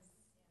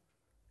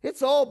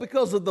 It's all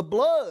because of the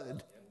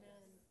blood.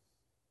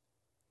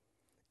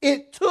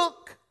 It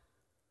took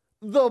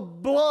the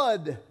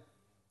blood.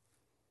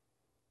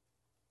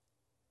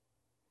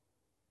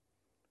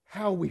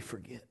 How we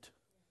forget.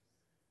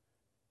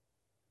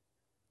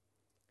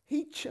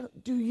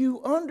 Do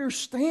you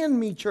understand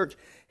me, church?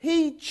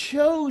 He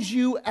chose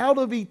you out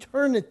of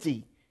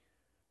eternity.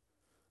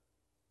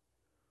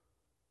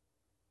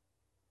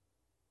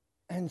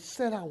 and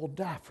said, I will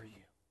die for you.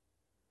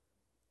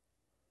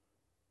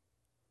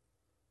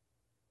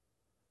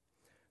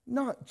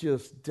 Not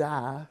just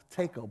die,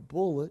 take a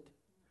bullet.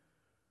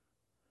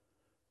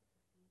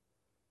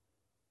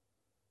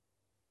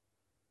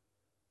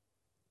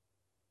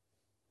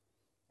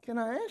 Can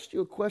I ask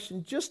you a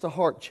question? Just a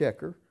heart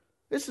checker.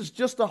 This is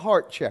just a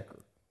heart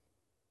checker.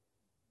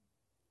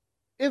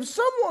 If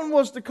someone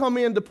was to come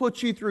in to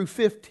put you through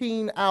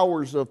 15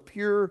 hours of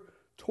pure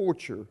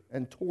torture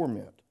and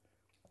torment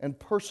and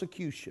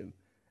persecution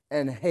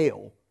and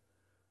hell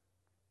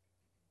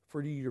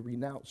for you to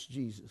renounce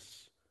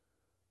Jesus,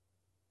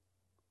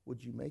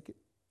 would you make it?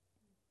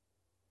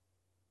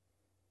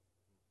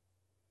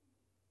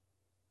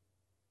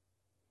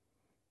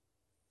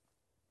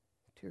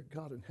 Dear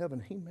God in heaven,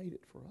 He made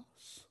it for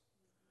us.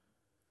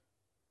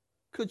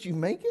 Could you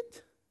make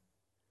it?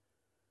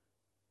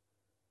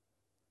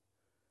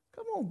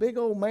 Come on, big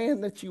old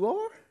man that you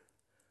are.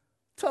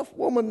 Tough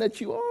woman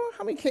that you are.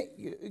 I mean,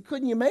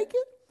 couldn't you make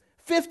it?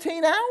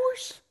 15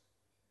 hours?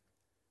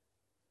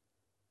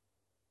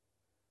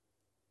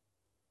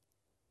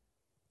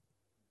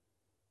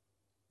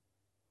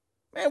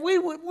 Man,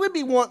 we'd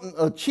be wanting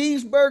a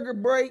cheeseburger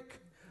break,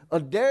 a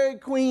Dairy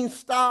Queen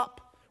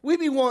stop. We'd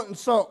be wanting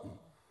something.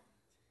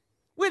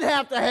 We'd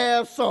have to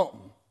have something.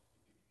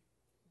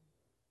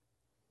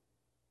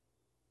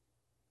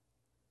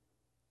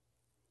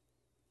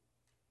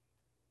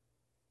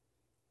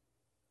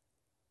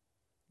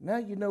 Now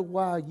you know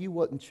why you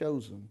wasn't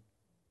chosen.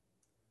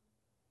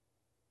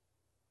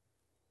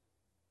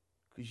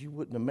 Because you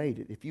wouldn't have made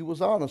it. If you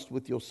was honest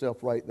with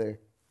yourself right there.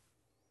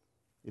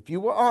 If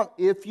you were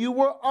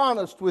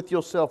honest with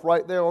yourself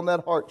right there on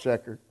that heart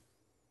checker,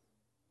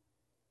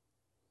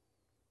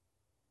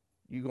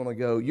 you're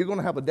going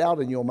to have a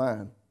doubt in your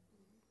mind.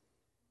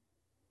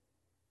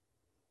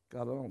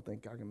 God, I don't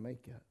think I can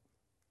make that.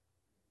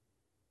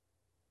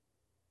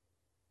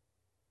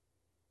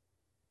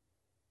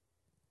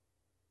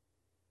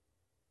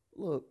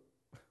 Look,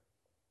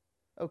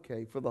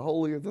 okay, for the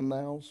holier than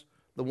thous,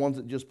 the ones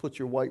that just put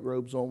your white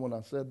robes on when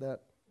I said that,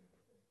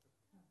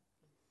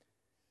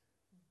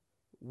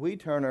 we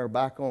turn our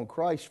back on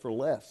Christ for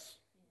less.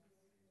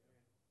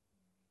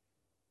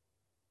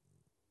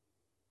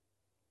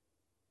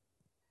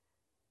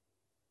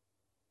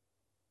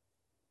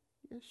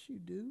 Yes, you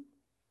do.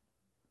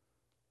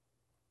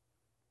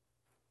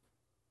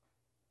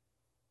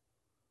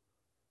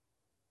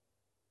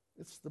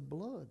 It's the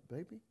blood,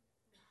 baby.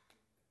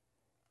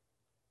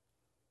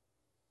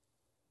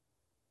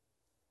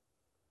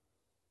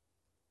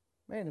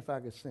 Man, if I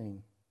could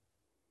sing.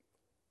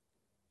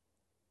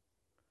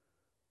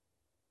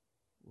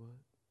 What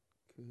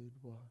could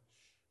wash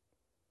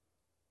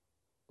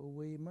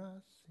away my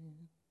sin?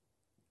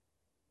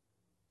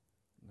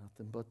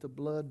 Nothing but the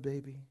blood,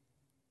 baby.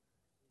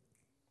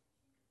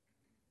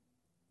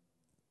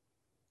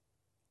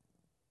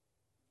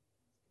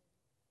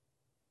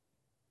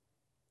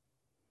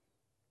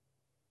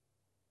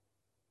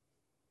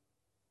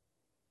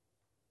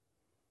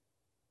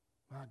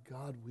 My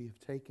God, we have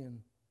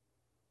taken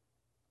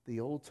the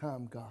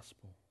old-time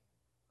gospel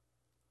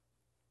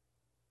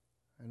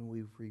and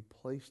we've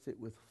replaced it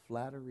with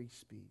flattery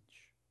speech.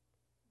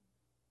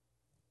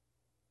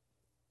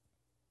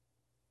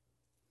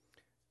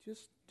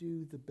 Just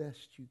do the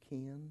best you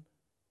can.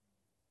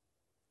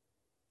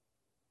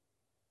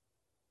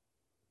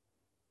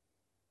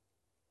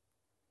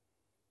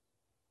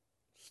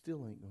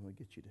 Still ain't going to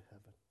get you to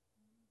heaven.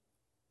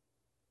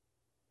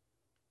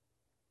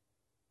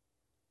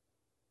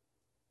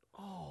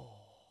 Oh.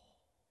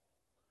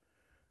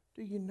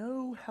 Do you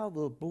know how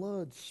the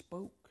blood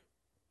spoke?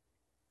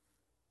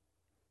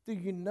 Do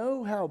you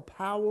know how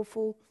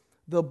powerful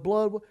the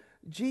blood was?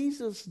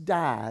 Jesus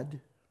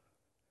died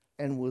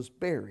and was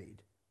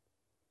buried.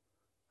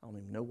 I don't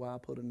even know why I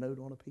put a note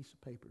on a piece of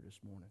paper this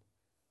morning.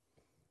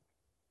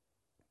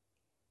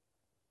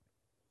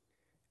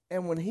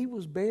 And when he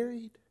was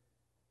buried,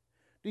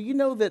 do you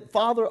know that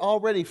Father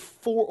already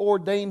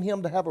foreordained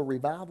him to have a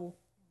revival?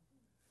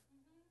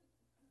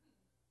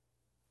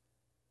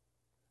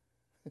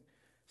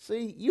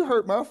 See, you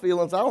hurt my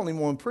feelings. I don't even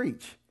want to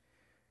preach.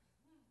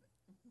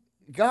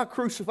 God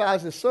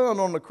crucifies his son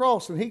on the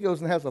cross and he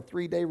goes and has a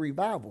 3-day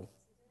revival.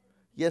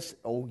 Yes,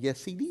 oh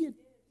yes he did.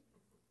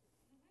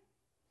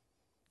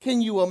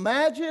 Can you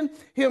imagine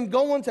him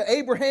going to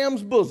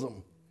Abraham's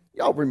bosom?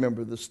 Y'all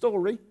remember the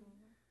story.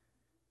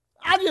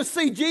 I just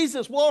see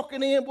Jesus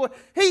walking in. Boy,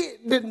 he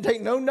didn't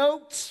take no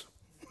notes.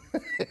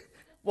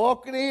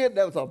 Walking in,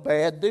 that was a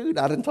bad dude.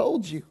 I done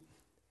told you.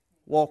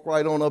 Walk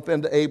right on up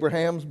into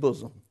Abraham's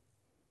bosom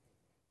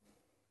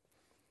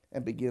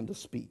and begin to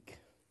speak.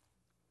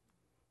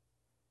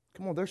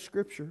 Come on, there's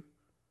scripture.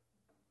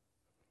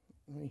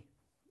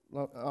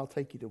 I'll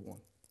take you to one.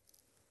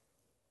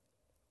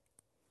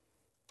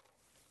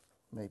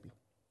 Maybe.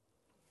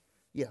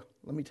 Yeah,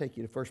 let me take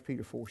you to 1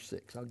 Peter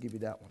 4:6. I'll give you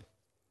that one.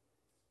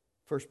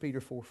 1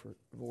 Peter 4.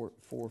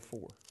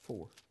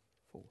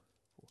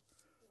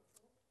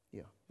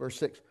 Yeah, verse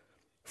 6.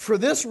 For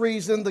this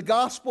reason, the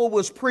gospel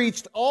was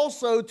preached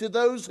also to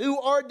those who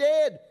are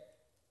dead,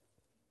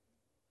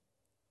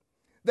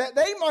 that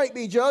they might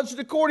be judged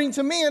according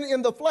to men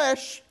in the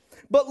flesh,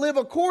 but live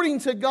according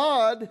to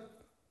God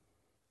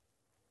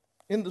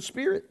in the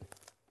Spirit.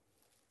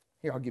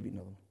 Here, I'll give you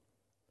another one,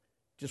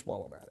 just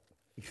while I'm at it.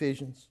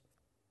 Ephesians.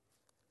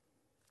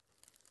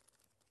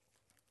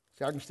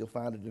 See, I can still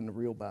find it in the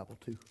real Bible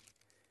too.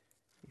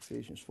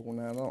 Ephesians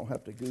 4:9. I don't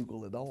have to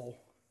Google it all.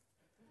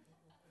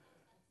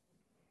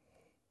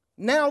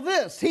 Now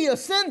this, he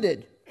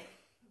ascended.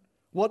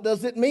 What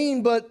does it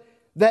mean but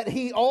that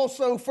he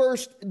also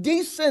first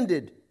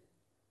descended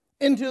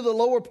into the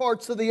lower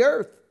parts of the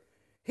earth?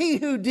 He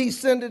who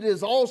descended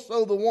is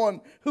also the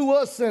one who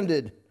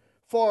ascended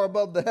far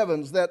above the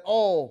heavens, that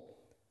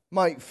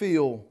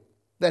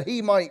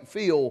he might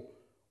feel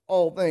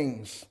all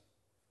things.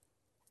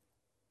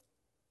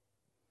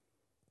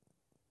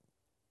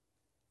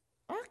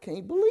 I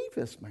can't believe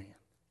this man.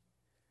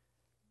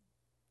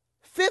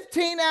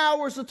 15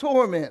 hours of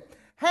torment,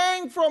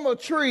 hang from a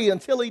tree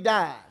until he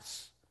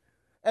dies,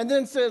 and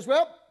then says,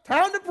 well,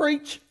 time to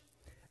preach,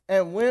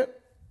 and went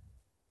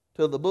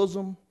to the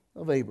bosom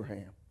of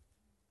Abraham.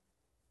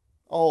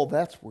 Oh,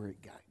 that's where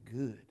it got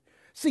good.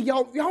 See,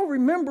 y'all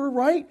remember,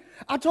 right?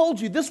 I told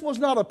you this was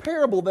not a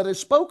parable that is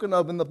spoken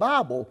of in the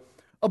Bible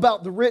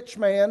about the rich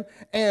man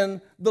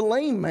and the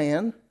lame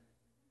man.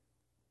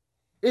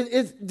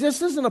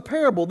 This isn't a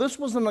parable. This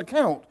was an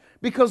account,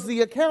 because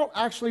the account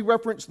actually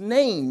referenced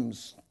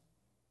names.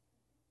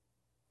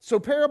 So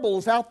parable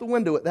is out the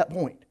window at that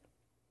point.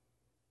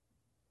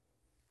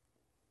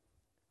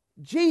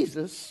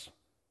 Jesus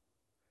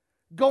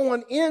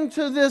going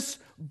into this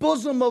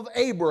bosom of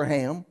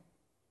Abraham,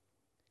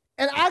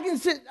 and I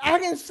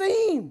can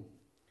see him.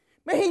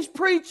 Man, he's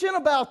preaching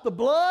about the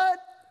blood.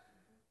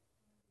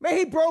 Man,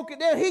 he broke it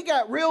down. He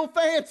got real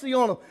fancy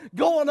on him,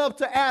 going up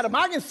to Adam.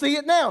 I can see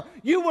it now.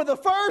 You were the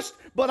first,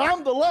 but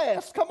I'm the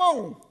last. Come on.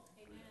 Amen.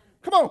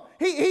 Come on.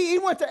 He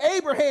went to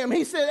Abraham.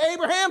 He said,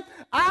 Abraham,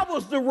 I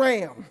was the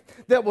ram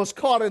that was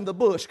caught in the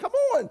bush. Come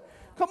on.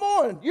 Come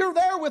on. You're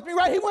there with me,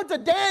 right? He went to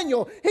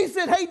Daniel. He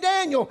said, hey,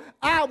 Daniel,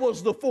 I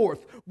was the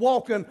fourth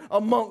walking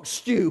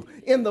amongst you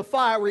in the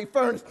fiery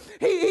furnace.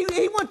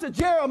 He went to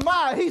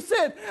Jeremiah. He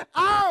said,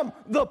 I'm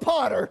the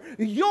potter.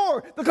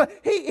 You're the clay.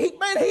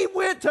 He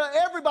went to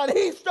everybody.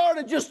 He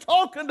started just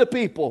talking to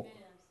people,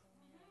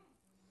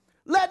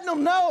 letting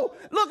them know,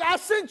 look, I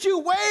sent you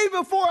way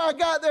before I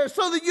got there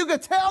so that you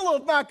could tell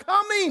of my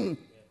coming.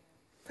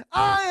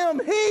 I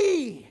am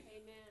he.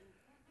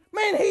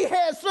 Man, he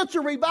had such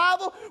a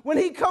revival. When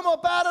he come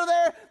up out of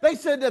there, they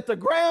said that the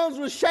grounds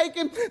was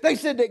shaking. They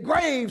said that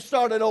graves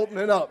started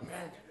opening up.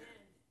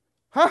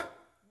 Huh?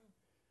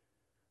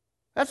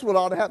 That's what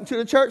ought to happen to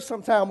the church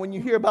sometime when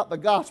you hear about the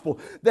gospel,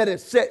 that it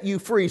set you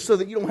free so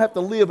that you don't have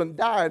to live and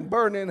die and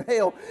burn in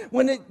hell.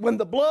 When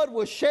the blood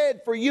was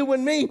shed for you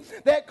and me,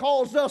 that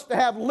caused us to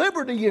have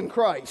liberty in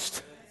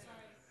Christ.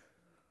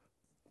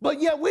 But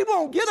yet we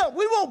won't get up.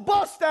 We won't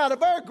bust out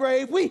of our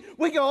grave. We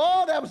go,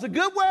 oh, that was a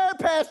good word.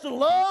 Pastor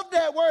loved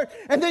that word.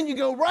 And then you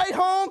go right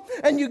home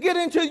and you get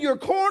into your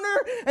corner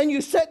and you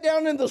sit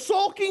down in the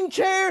sulking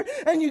chair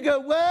and you go,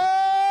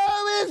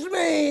 well, it's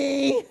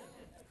me.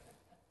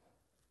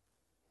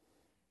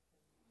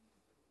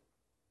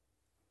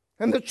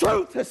 And the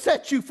truth has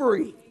set you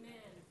free.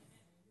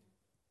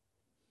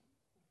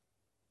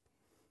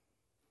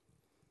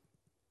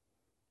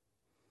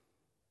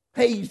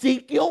 Hey,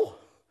 Ezekiel,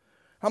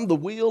 I'm the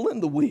wheel in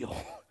the wheel.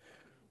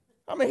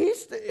 I mean,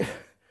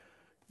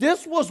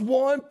 this was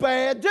one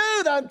bad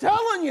dude, I'm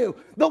telling you.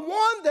 The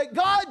one that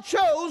God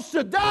chose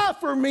to die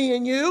for me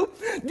and you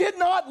did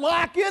not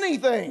lack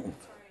anything.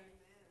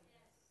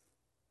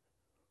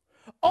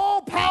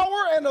 All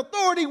power and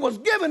authority was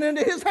given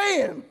into his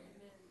hand.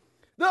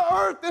 The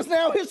earth is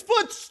now his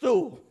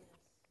footstool.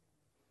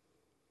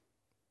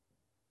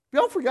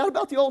 Y'all forgot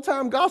about the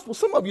old-time gospel.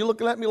 Some of you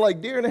looking at me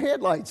like deer in the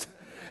headlights.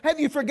 Have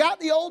you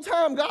forgot the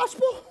old-time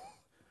gospel?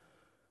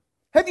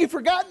 Have you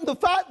forgotten the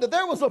fact that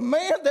there was a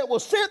man that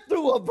was sent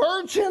through a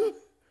virgin?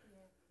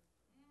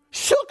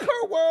 Shook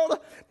her world. Man,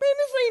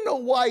 this ain't no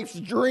wife's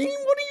dream.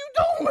 What are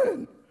you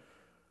doing?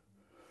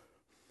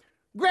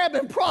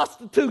 Grabbing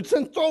prostitutes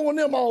and throwing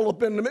them all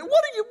up in the middle.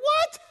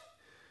 What?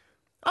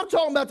 I'm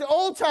talking about the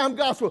old-time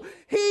gospel.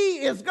 He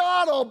is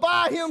God all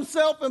by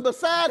himself, and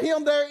beside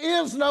him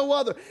there is no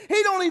other.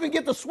 He don't even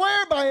get to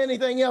swear by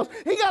anything else.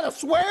 He got to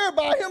swear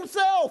by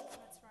himself.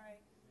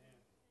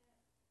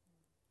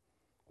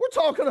 We're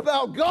talking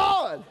about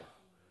God,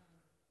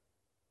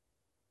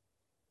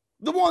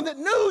 the one that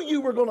knew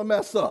you were going to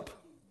mess up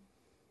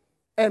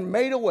and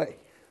made a way.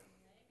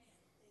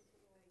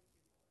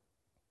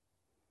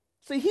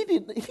 See, he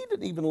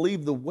didn't even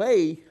leave the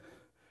way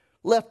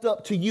left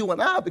up to you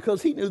and I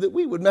because he knew that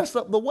we would mess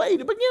up the way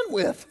to begin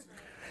with.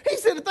 He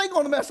said if they're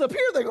going to mess up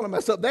here, they're going to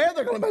mess up there,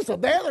 they're going to mess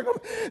up there.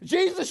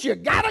 Jesus, you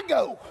got to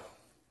go.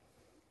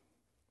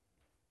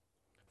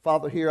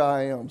 Father, here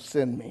I am,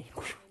 send me.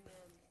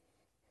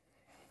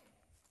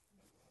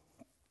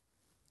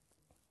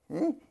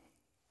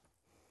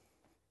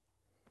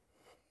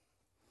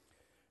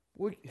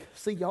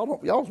 See,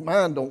 y'all's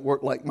mind don't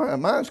work like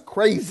mine. Mine's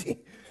crazy.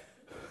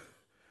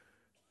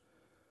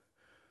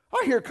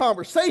 I hear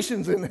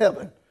conversations in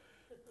heaven.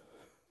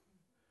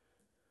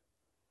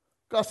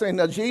 God saying,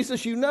 now,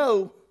 Jesus, you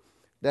know,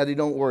 Daddy,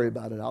 don't worry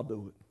about it. I'll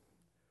do it.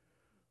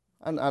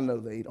 I know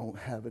they don't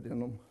have it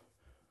in them.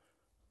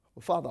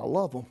 Well, Father, I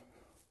love them.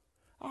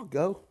 I'll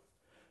go.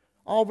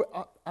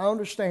 I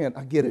understand.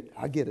 I get it.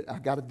 I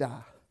got to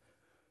die.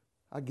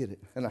 I get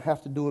it. And I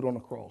have to do it on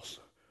a cross.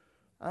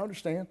 I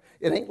understand.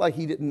 It ain't like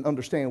he didn't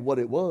understand what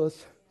it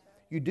was.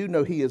 You do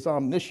know he is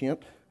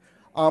omniscient,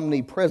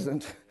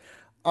 omnipresent.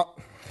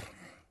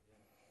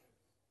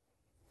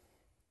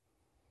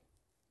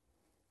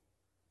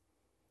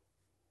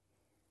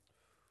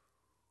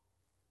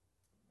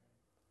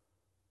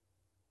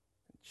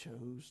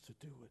 Chose to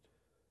do it.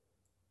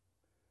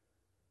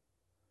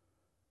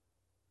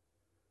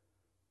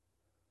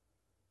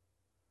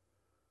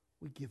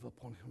 We give up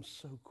on him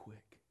so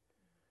quick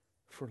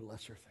for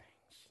lesser things.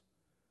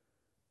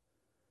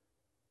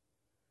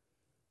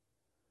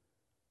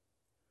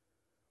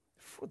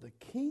 For the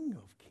King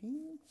of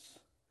Kings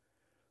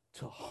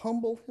to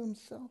humble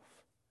himself,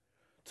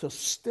 to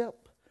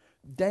step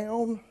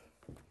down.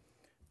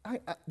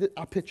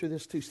 I picture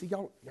this too. See,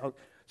 y'all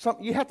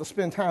you have to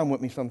spend time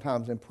with me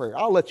sometimes in prayer.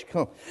 I'll let you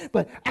come.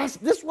 But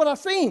this is what I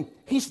seen.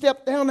 He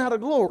stepped down out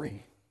of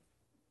glory.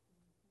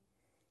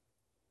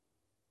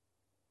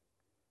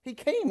 He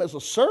came as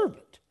a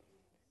servant.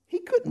 He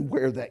couldn't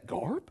wear that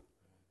garb.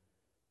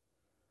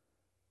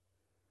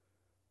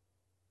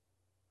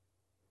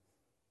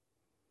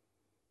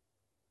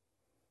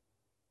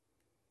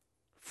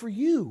 For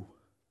you.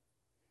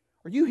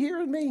 Are you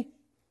hearing me?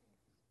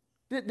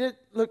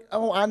 Look,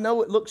 I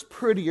know it looks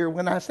prettier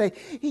when I say,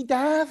 he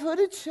died for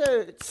the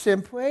church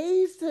and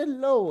praise the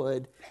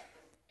Lord.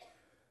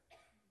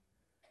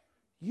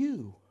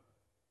 You.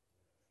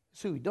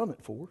 That's who he done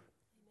it for.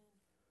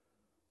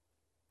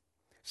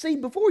 See,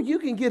 before you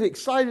can get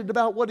excited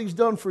about what he's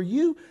done for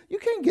you, you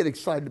can't get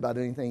excited about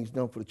anything he's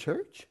done for the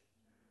church.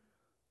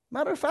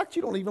 Matter of fact,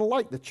 you don't even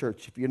like the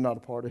church if you're not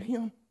a part of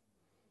him.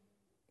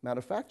 Matter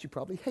of fact, you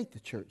probably hate the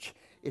church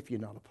if you're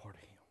not a part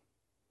of him.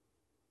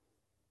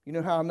 You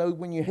know how I know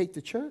when you hate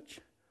the church?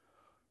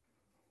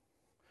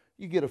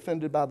 You get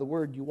offended by the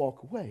word, you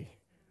walk away.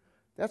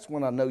 That's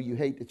when I know you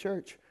hate the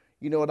church.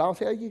 You know what I'll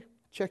tell you?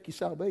 Check your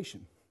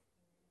salvation.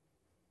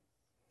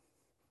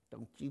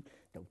 Don't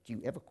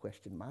you ever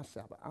question my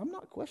salvation. I'm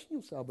not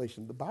questioning your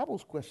salvation. The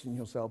Bible's questioning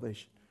your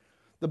salvation.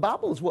 The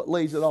Bible is what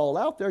lays it all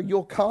out there.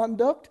 Your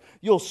conduct,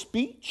 your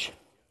speech,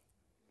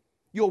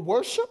 your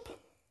worship,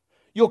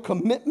 your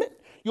commitment,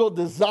 your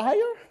desire.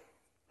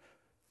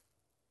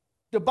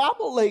 The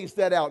Bible lays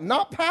that out,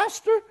 not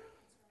pastor.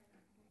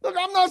 Look,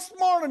 I'm not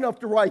smart enough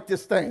to write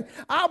this thing.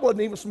 I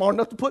wasn't even smart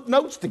enough to put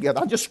notes together.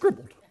 I just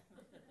scribbled.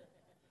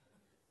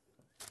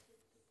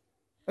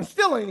 And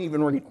still ain't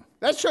even read them.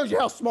 That shows you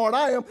how smart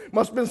I am.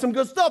 Must have been some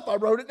good stuff. I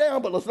wrote it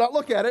down, but let's not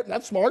look at it.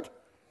 That's smart.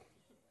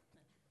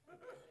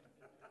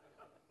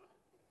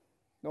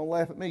 Don't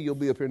laugh at me. You'll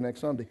be up here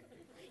next Sunday.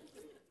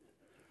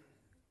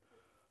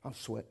 I'm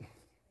sweating.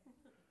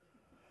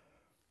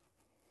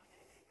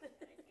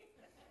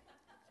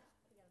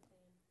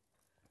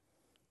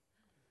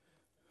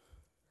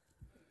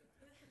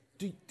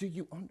 Do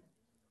you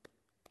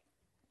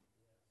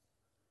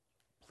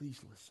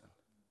please listen.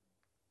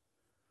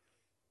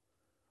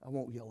 I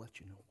won't yell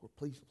at you no more.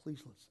 Please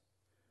listen.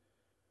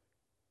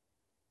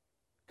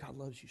 God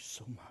loves you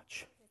so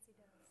much. Yes, he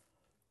does.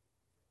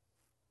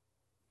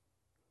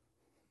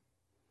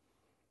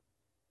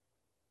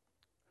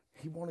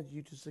 He wanted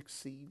you to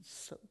succeed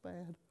so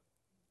bad.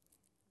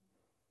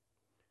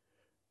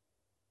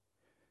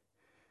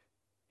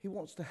 He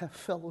wants to have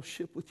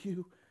fellowship with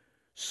you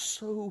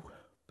so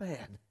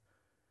bad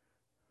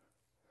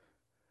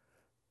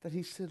that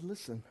he said,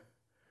 listen,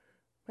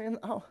 man,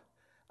 I'll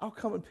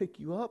come and pick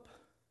you up.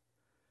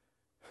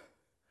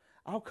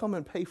 I'll come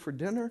and pay for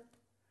dinner.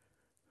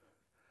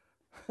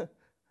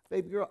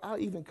 Baby girl, I'll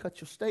even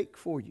cut your steak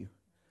for you.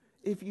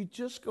 If you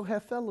just go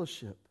have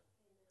fellowship.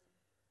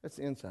 That's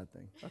the inside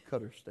thing. I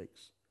cut her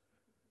steaks.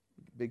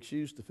 Big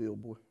shoes to fill,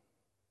 boy.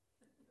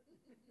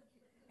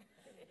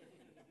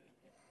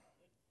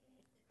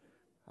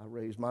 I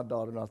raised my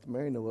daughter not to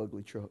marry no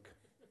ugly truck.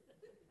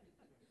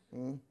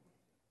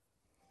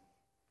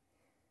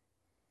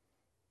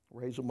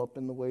 Raise them up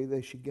in the way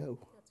they should go.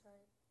 That's right.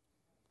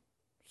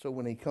 So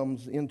when he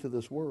comes into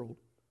this world,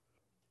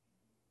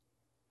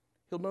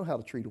 he'll know how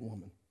to treat a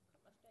woman.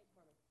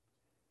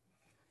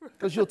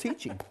 Because you'll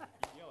teach him.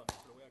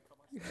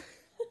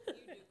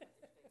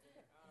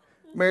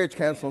 Marriage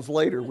counseling's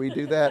later. We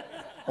do that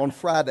on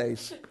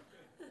Fridays.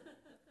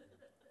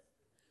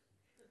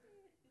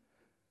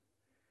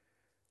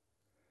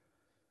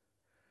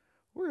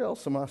 Where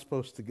else am I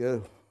supposed to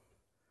go?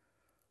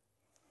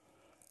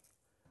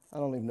 I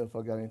don't even know if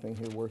I got anything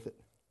here worth it.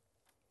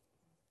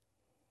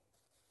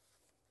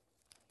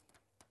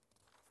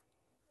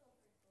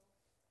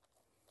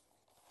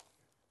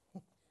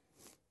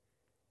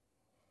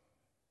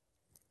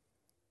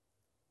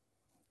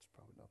 It's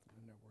probably nothing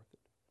in there worth it.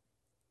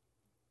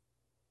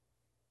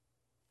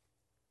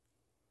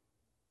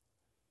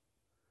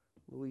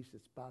 Luis,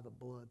 it's by the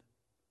blood.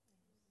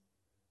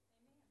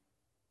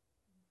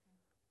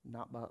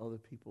 Not by other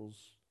people's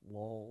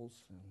laws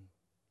and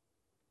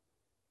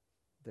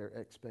their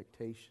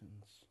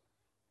expectations,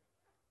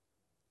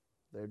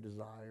 their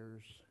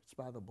desires. It's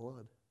by the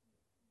blood.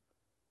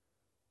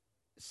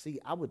 See,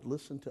 I would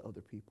listen to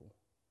other people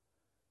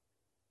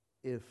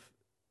if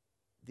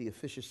the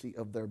efficacy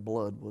of their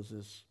blood was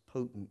as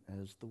potent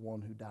as the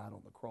one who died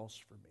on the cross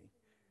for me.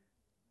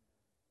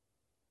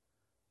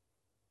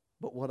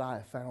 But what I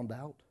have found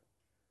out,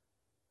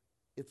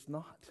 it's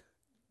not.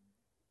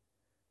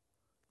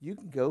 You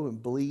can go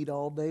and bleed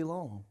all day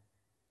long,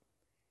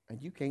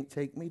 and you can't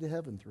take me to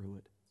heaven through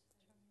it.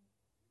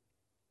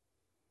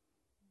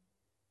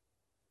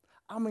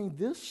 I mean,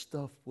 this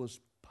stuff was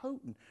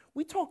potent.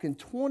 We're talking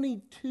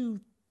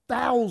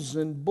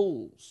 22,000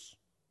 bulls.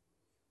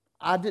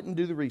 I didn't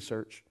do the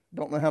research.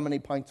 Don't know how many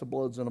pints of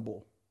blood's in a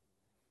bull.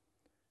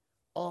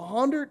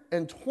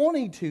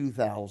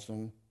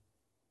 122,000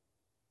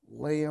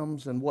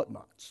 lambs and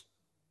whatnots.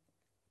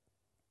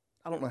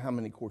 I don't know how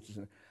many quarts is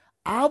in it.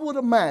 I would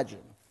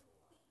imagine,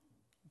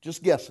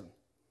 just guessing,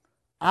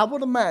 I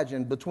would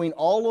imagine between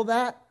all of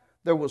that,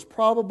 there was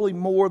probably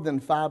more than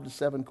 5 to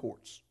 7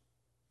 quarts.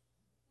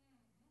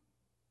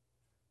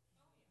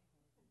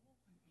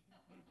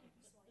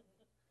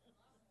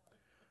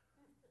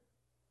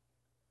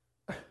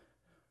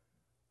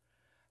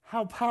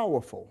 How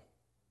powerful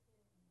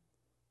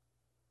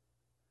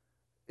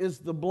is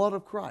the blood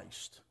of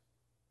Christ?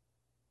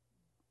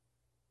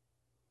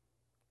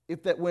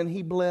 If that when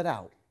he bled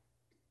out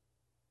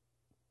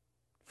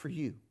for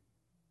you,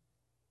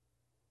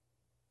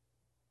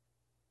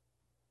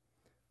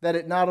 that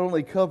it not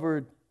only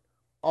covered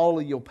all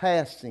of your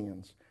past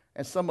sins,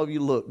 and some of you,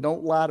 look,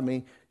 don't lie to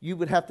me, you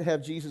would have to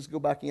have Jesus go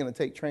back in and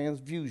take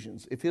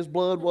transfusions. If his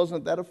blood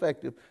wasn't that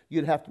effective,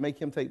 you'd have to make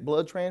him take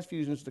blood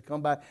transfusions to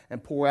come back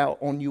and pour out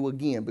on you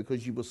again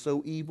because you were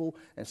so evil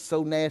and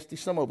so nasty.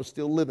 Some of us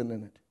still living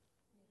in it.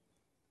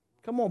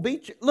 Come on,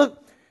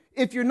 look,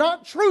 if you're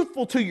not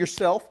truthful to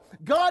yourself,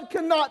 God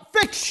cannot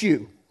fix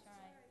you.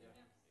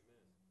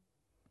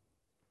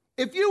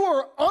 If you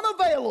are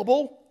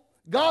unavailable,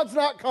 God's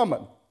not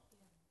coming.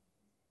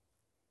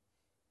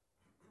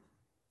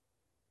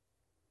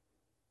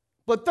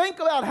 But think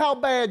about how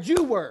bad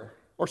you were,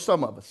 or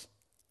some of us.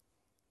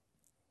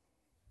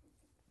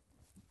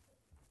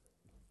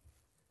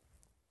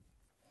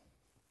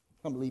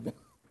 I'm leaving.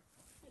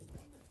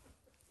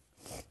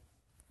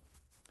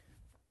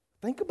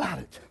 Think about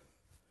it.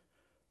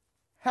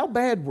 How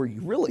bad were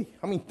you, really?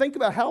 I mean, think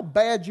about how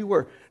bad you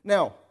were.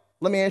 Now,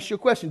 let me ask you a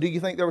question. Do you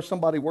think there was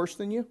somebody worse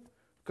than you?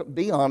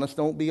 Be honest.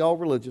 Don't be all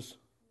religious.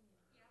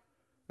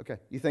 Okay.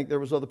 You think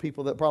there was other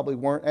people that probably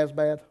weren't as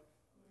bad?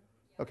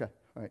 Okay.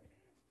 All right.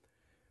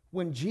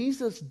 When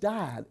Jesus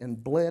died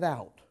and bled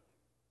out,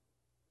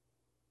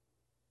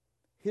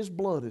 his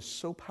blood is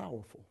so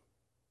powerful.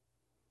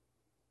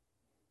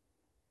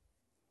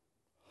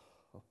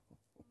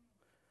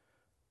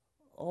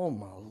 Oh,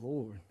 my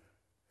Lord.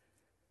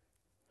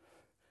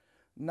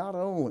 Not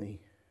only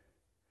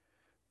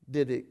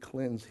did it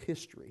cleanse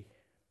history,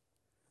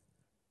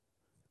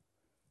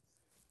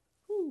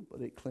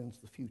 but it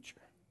cleansed the future.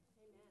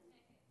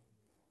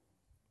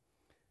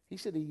 He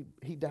said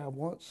he died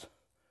once.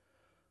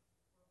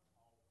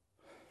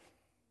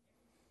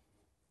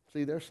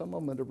 See, there's some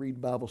of them that read the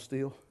Bible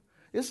still.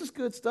 This is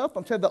good stuff.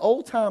 I'm telling you, the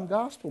old-time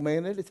gospel,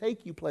 man, it'll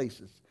take you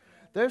places.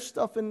 There's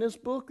stuff in this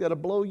book that'll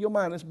blow your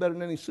mind. It's better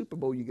than any Super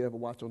Bowl you could ever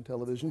watch on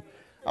television.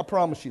 I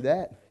promise you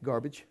that.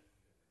 Garbage.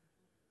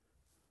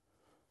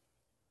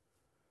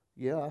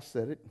 Yeah, I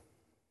said it.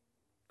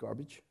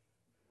 Garbage.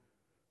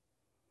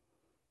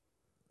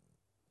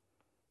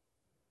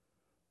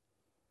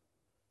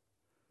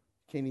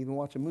 Can't even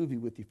watch a movie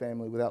with your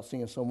family without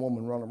seeing some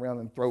woman run around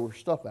and throw her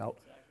stuff out.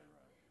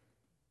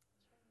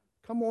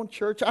 Come on,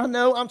 church. I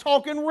know I'm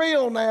talking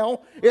real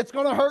now. It's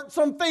going to hurt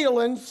some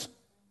feelings.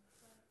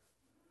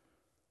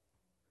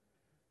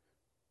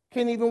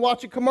 Can't even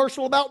watch a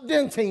commercial about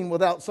Dentyne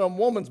without some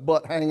woman's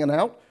butt hanging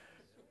out.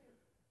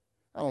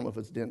 I don't know if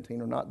it's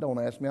Dentyne or not. Don't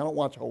ask me. I don't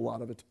watch a whole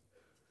lot of it.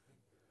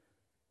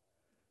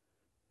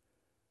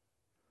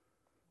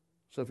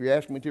 So if you're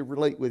asking me to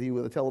relate with you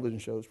with a television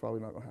show, it's probably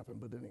not going to happen.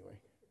 But anyway.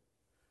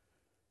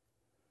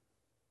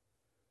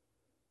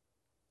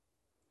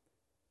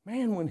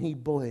 Man, when he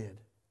bled,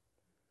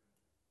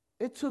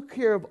 it took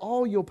care of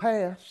all your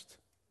past,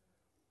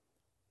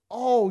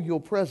 all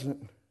your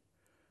present,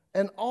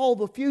 and all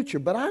the future.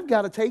 But I've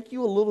got to take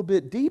you a little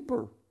bit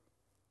deeper.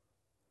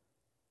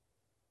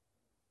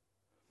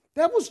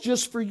 That was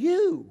just for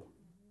you.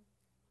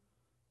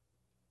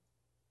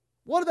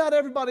 What about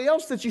everybody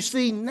else that you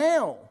see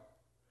now?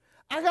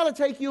 I got to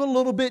take you a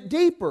little bit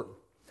deeper.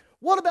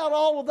 What about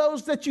all of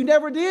those that you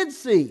never did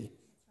see?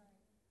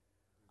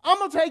 I'm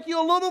going to take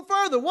you a little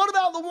further. What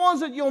about the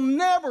ones that you'll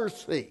never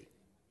see?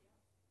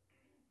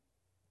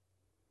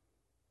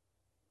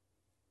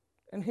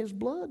 And his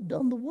blood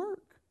done the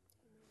work.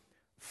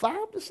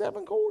 5 to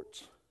 7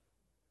 quarts.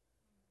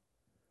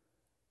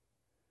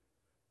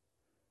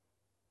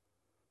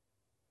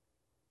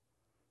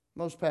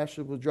 Most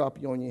pastors will drop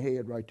you on your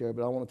head right there,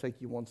 but I want to take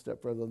you one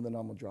step further, and then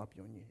I'm going to drop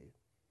you on your head.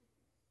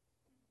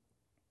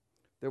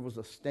 There was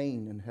a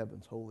stain in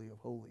heaven's Holy of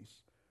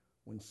Holies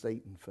when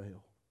Satan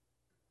fell.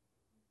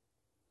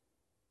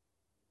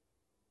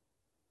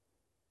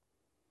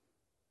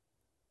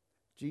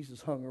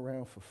 Jesus hung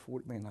around for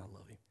 40. Man, I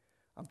love him.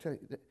 I'm telling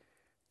you,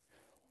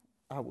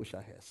 I wish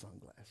I had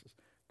sunglasses.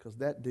 Because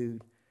that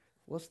dude,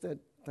 what's that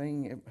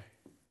thing?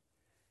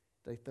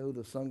 They throw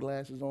the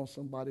sunglasses on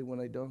somebody when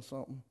they done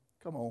something.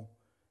 Come on.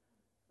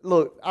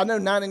 Look, I know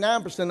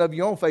 99% of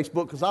you on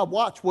Facebook because I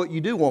watch what you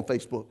do on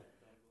Facebook.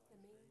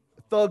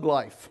 Thug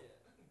life.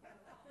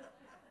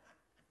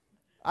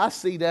 I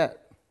see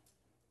that.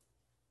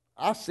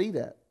 I see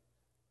that.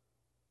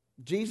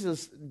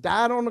 Jesus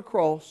died on the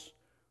cross,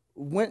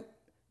 went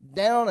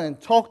down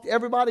and talked to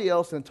everybody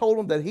else and told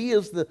them that he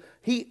is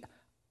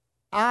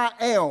I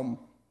am.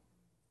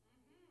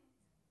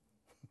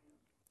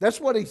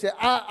 That's what he said.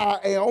 I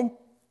am.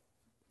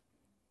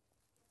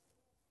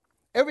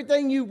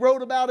 Everything you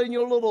wrote about in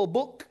your little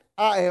book,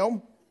 I am.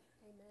 Amen.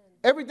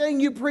 Everything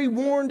you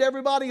pre-warned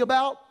everybody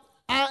about,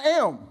 I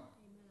am. Amen.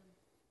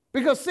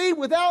 Because see,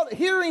 without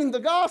hearing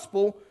the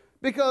gospel,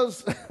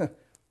 because,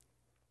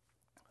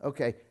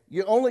 okay,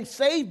 you're only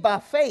saved by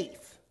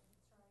faith.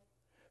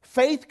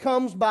 Faith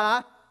comes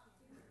by,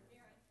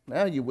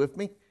 now you with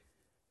me?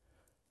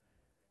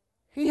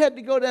 He had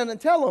to go down and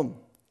tell them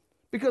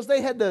because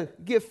they had to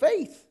give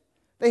faith.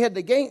 They had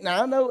to gain.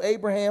 Now, I know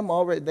Abraham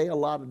already, they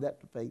allotted that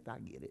to faith. I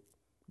get it.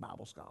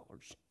 Bible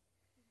scholars.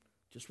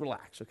 Just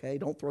relax, okay?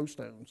 Don't throw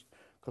stones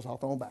because I'll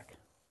throw them back.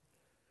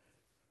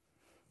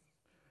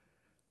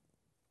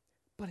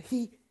 But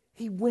he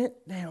went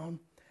down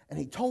and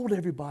he told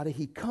everybody.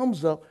 He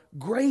comes up,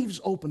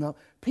 graves open up.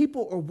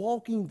 People are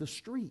walking the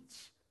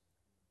streets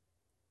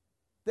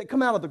that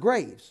come out of the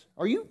graves.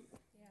 Are you?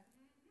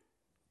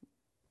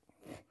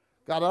 Yeah.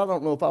 God, I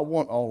don't know if I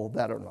want all of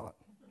that or not.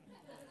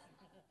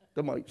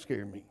 That might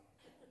scare me.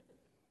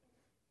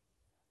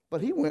 But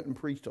he went and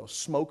preached a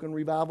smoking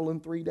revival in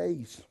 3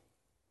 days.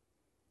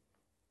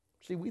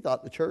 See, we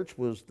thought the church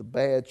was the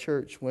bad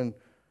church when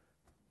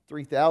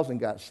 3,000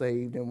 got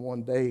saved in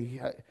one day.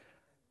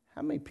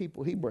 How many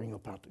people he bring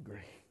up out the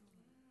grave?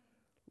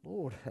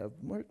 Lord have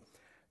mercy.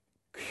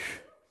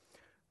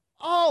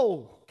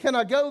 Oh, can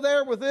I go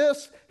there with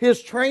this?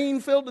 His train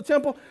filled the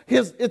temple.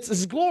 It's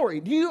his glory.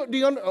 Do you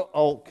come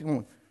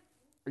on.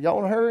 Are y'all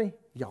in a hurry?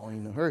 Y'all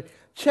ain't in a hurry.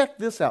 Check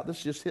this out.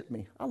 This just hit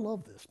me. I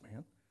love this,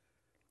 man.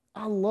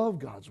 I love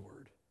God's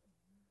word.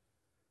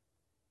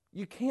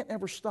 You can't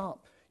ever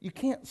stop. You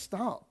can't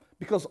stop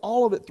because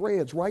all of it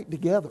threads right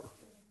together.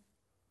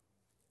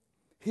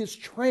 His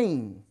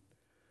train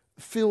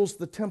fills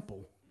the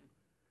temple.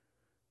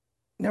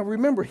 Now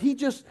remember,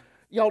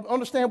 y'all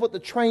understand what the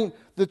train,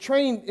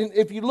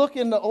 if you look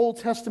in the Old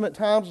Testament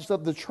times and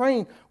stuff, the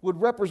train would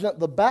represent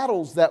the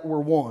battles that were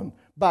won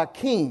by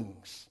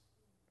kings.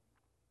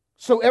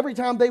 So every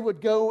time they would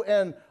go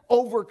and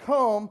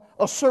overcome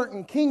a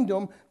certain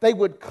kingdom, they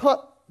would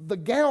cut the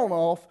gown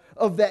off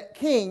of that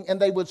king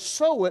and they would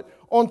sew it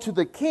onto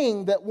the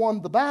king that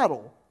won the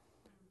battle.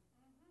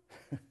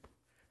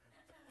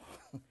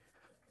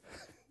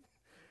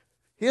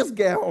 His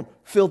gown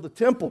filled the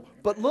temple.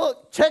 But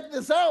look, check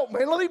this out,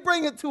 man. Let me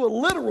bring it to a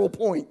literal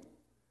point.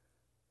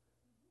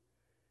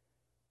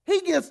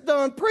 He gets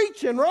done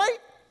preaching, right?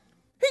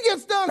 He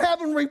gets done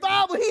having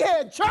revival. He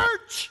had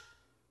church.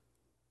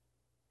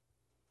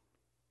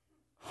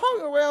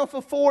 Hung around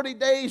for 40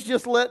 days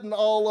just letting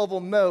all of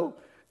them know,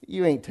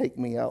 you ain't take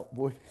me out,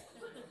 boy.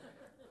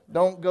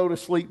 Don't go to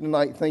sleep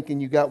tonight thinking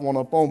you got one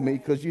up on me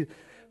because you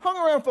hung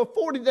around for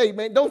 40 days,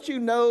 man. Don't you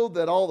know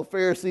that all the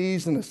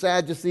Pharisees and the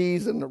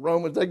Sadducees and the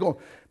Romans, they're going,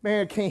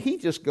 man, can't he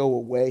just go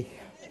away?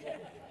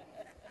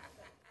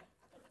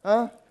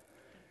 Huh?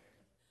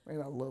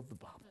 Man, I love the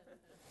Bible.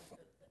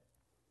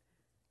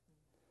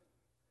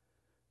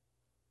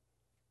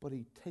 But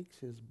he takes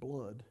his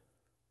blood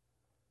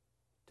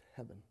to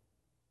heaven.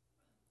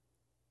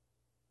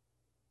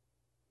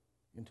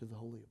 Into the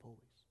Holy of Holies.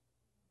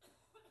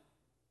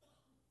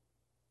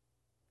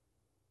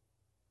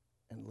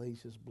 And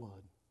lays his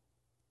blood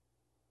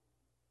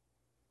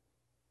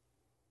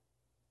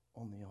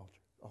on the altar.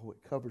 Oh, it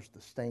covers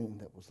the stain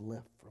that was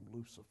left from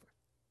Lucifer.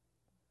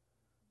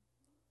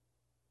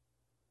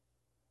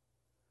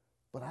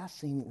 But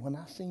when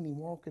I seen him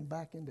walking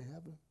back into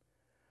heaven,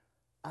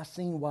 I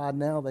seen why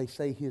now they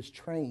say his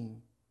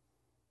train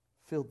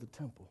filled the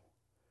temple.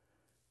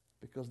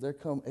 Because there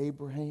come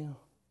Abraham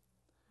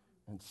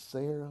and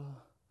Sarah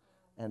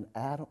and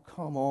Adam.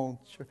 Come on.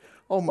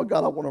 Oh my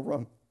God, I want to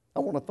run. I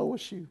want to throw a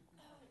shoe.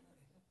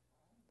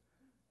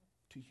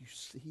 Do you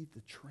see the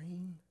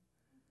train?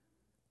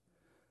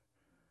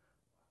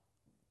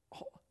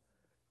 Oh.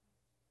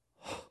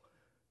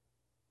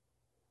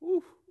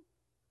 Ooh.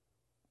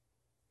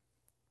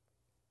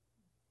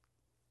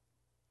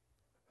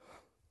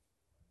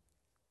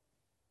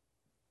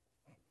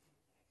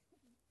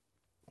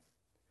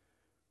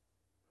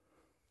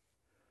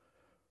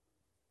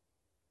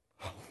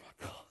 Oh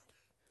my God.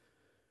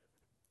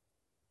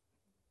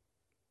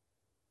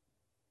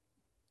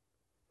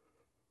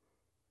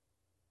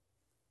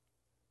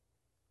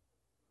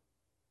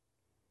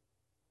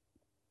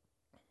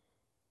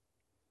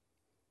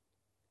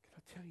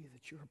 tell you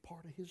that you're a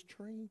part of His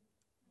train?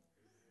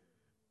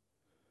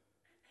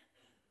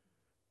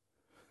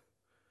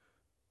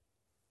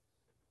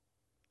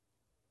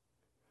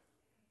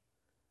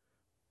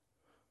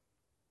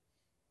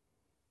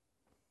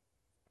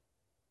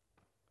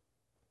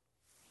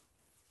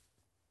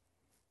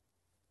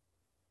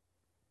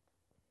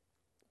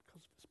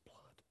 Because of His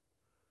blood.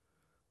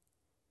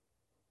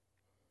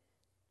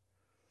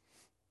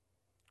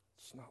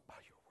 It's not by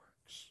your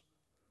works.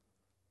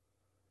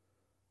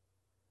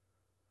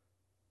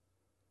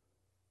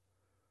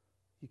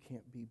 You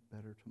can't be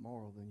better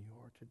tomorrow than you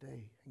are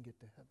today and get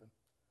to heaven.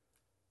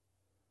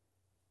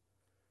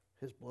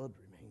 His blood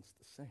remains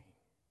the same.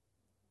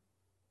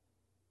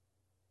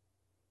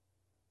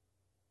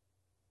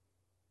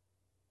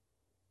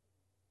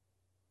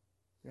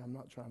 Yeah, I'm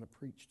not trying to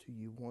preach to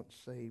you once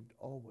saved,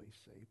 always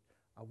saved.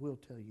 I will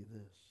tell you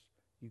this.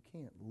 You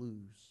can't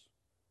lose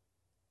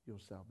your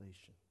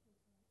salvation.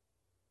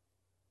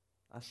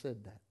 I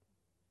said that.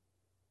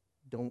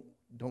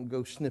 Don't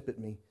go snip at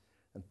me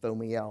and throw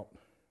me out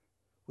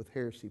with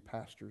heresy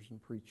pastors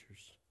and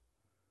preachers.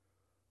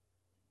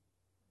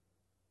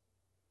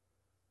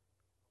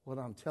 What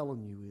I'm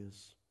telling you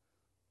is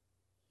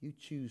you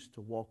choose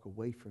to walk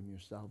away from your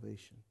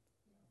salvation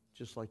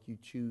just like you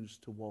choose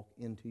to walk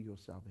into your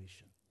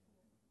salvation.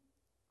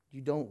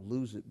 You don't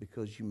lose it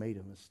because you made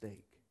a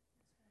mistake.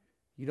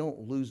 You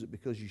don't lose it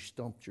because you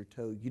stumped your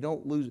toe. You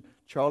don't lose it,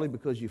 Charlie,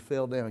 because you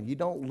fell down. You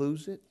don't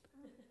lose it.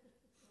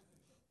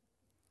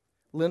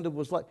 Linda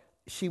was like,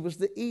 she was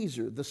the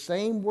easer. The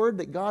same word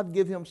that God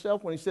gave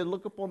Himself when He said,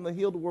 look up on the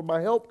hill to where my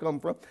help come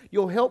from.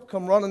 Your help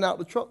come running out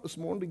the truck this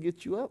morning to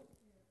get you up.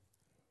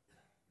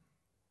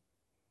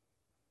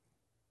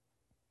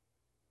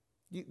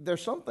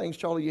 There's some things,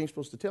 Charlie, you ain't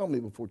supposed to tell me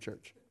before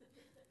church.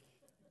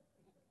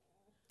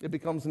 It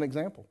becomes an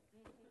example.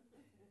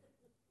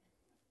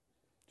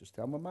 Just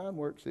how my mind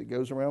works. It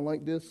goes around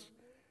like this.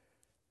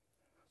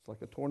 It's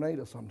like a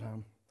tornado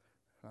sometimes.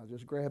 I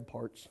just grab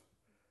parts.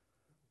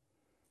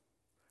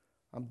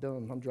 I'm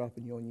done. I'm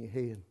dropping you on your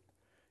head.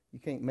 You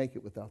can't make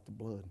it without the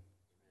blood.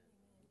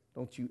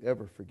 Don't you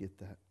ever forget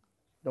that.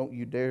 Don't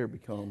you dare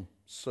become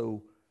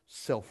so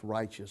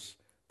self-righteous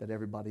that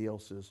everybody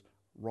else is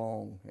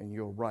wrong and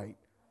you're right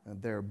and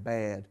they're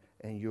bad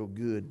and you're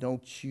good.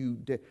 Don't you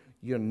dare.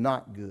 You're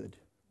not good.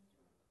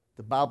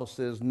 The Bible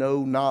says,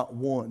 no, not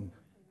one.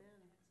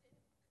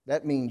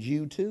 That means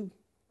you too.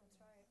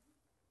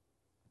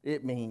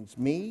 It means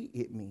me.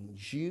 It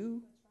means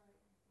you.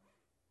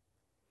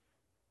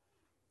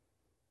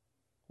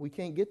 We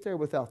can't get there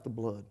without the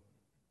blood.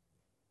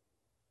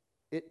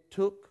 It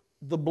took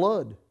the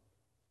blood.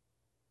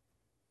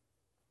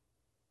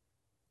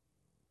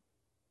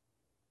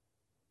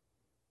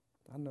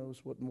 I know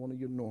this wasn't one of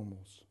your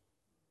normals,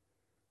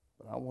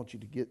 but I want you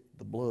to get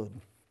the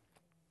blood.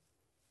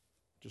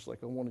 Just like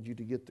I wanted you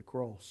to get the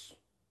cross.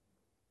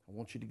 I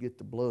want you to get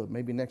the blood.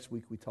 Maybe next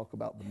week we talk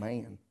about the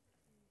man.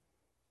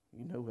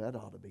 You know that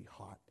ought to be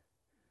hot.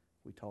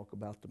 We talk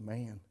about the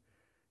man,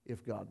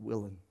 if God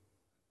willing.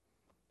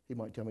 He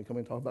might tell me, come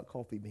in and talk about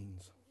coffee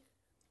beans.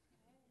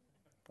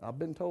 I've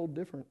been told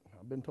different.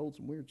 I've been told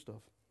some weird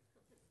stuff.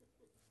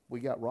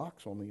 We got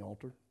rocks on the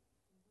altar.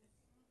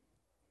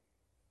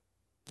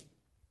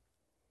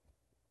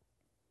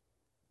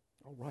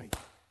 All right.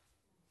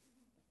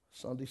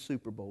 Sunday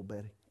Super Bowl,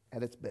 Betty,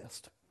 at its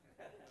best.